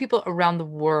also know people around the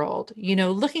world.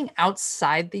 Looking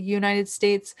outside the United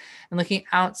States and looking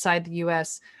outside the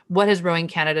US, what has Rowing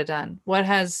Canada done? What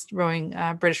has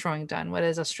British Rowing done? What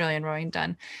has Australian Rowing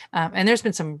done? And there's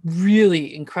been some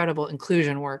really incredible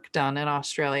inclusion work done in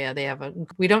Australia.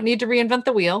 We don't need to reinvent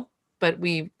the wheel, but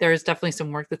there's definitely some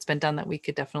work that's been done that we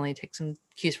could definitely take some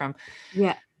cues from.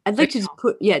 Yeah. I'd like to just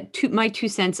put, my 2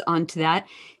 cents onto that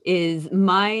is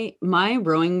my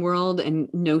rowing world and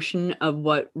notion of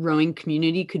what rowing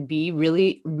community could be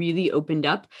really, really opened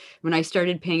up when I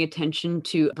started paying attention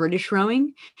to British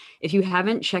rowing. If you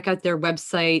haven't, check out their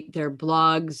website, their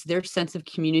blogs, their sense of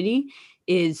community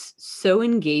is so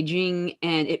engaging,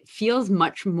 and it feels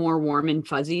much more warm and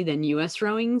fuzzy than US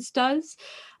rowing's does.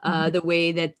 The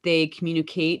way that they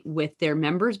communicate with their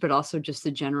members, but also just the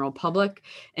general public.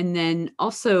 And then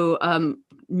also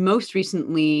most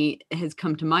recently has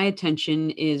come to my attention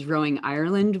is Rowing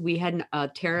Ireland. We had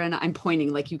Tara, and I'm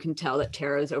pointing like you can tell that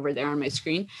Tara is over there on my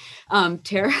screen.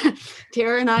 Tara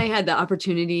and I had the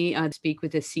opportunity to speak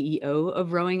with the CEO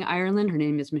of Rowing Ireland. Her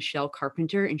name is Michelle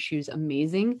Carpenter, and she was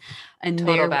amazing. And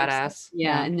total badass.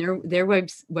 And their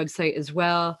website as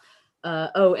well.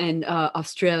 And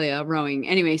Australia rowing.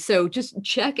 Anyway, so just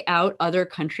check out other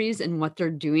countries and what they're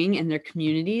doing, and their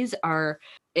communities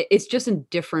it's just a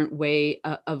different way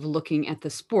of looking at the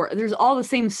sport. There's all the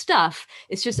same stuff.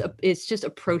 It's just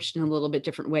approached in a little bit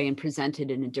different way and presented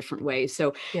in a different way.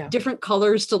 So different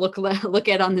colors to look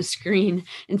at on the screen,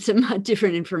 and some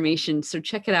different information. So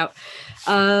check it out.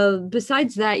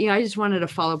 Besides that, I just wanted to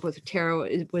follow up with what Tara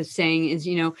was saying is,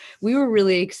 we were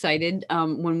really excited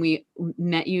when we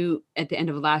met you at the end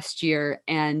of last year,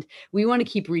 and we want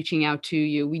to keep reaching out to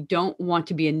you. We don't want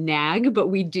to be a nag, but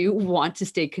we do want to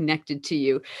stay connected to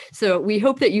you. So we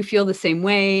hope that you feel the same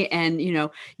way. And,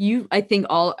 you, I think,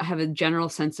 all have a general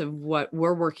sense of what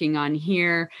we're working on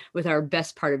here with our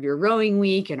Best Part of Your Rowing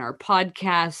Week and our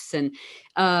podcasts. And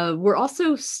we're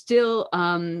also still,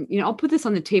 I'll put this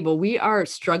on the table. We are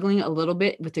struggling a little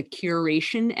bit with the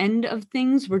curation end of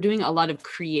things. We're doing a lot of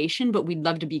creation, but we'd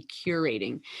love to be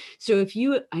curating. So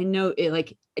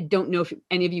I don't know if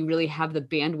any of you really have the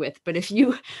bandwidth, but if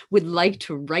you would like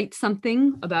to write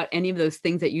something about any of those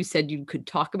things that you said you could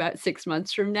talk about 6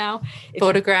 months from now,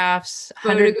 photographs,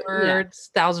 100 words,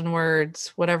 1,000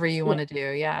 words, whatever you want to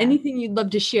do. Yeah. Anything you'd love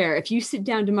to share. If you sit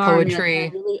down tomorrow, poetry,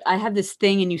 and I have this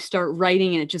thing, and you start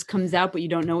writing and it just comes out, but you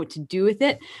don't know what to do with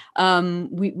it.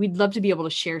 We'd love to be able to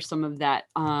share some of that.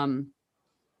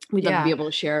 We'd love to be able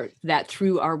to share that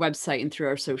through our website and through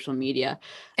our social media.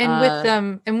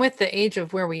 And with the age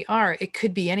of where we are, it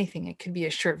could be anything. It could be a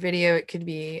short video. It could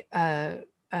be a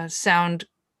sound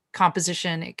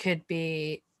composition. It could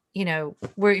be,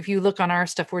 where if you look on our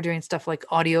stuff, we're doing stuff like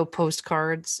audio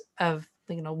postcards of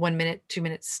 1 minute, 2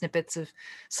 minute snippets of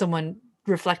someone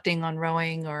reflecting on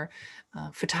rowing, or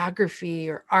photography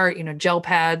or art, gel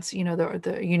pads,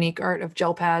 the unique art of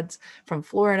gel pads from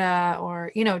Florida,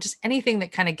 or, just anything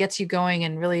that kind of gets you going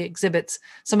and really exhibits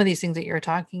some of these things that you're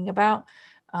talking about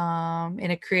in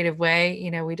a creative way.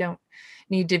 We don't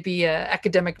need to be an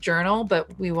academic journal, but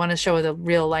we want to show the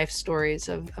real life stories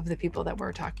of the people that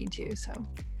we're talking to. So.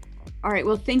 All right.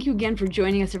 Well, thank you again for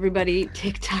joining us, everybody.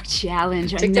 TikTok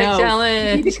challenge. TikTok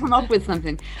challenge. We need to come up with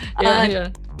something.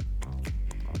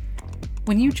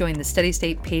 When you join the Steady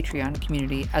State Patreon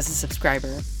community as a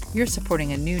subscriber, you're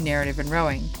supporting a new narrative in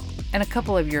rowing and a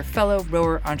couple of your fellow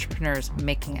rower entrepreneurs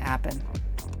making it happen.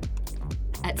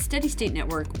 At Steady State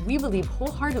Network, we believe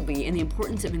wholeheartedly in the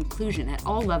importance of inclusion at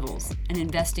all levels and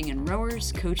investing in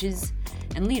rowers, coaches,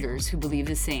 and leaders who believe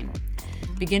the same.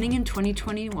 Beginning in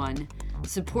 2021,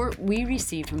 support we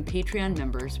receive from Patreon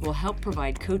members will help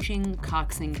provide coaching,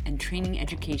 coxing, and training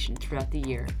education throughout the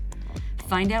year.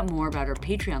 Find out more about our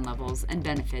Patreon levels and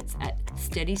benefits at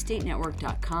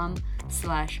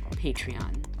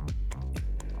steadystatenetwork.com/Patreon.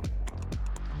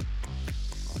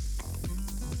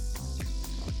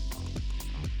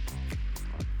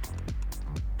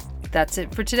 That's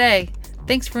it for today.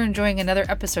 Thanks for enjoying another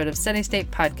episode of Steady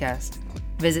State Podcast.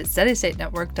 Visit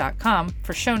steadystatenetwork.com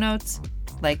for show notes,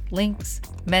 like links,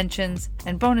 mentions,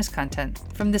 and bonus content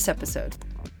from this episode.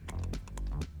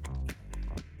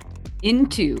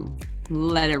 Into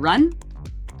let it run.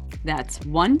 That's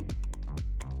 1,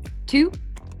 2,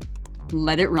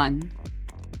 let it run.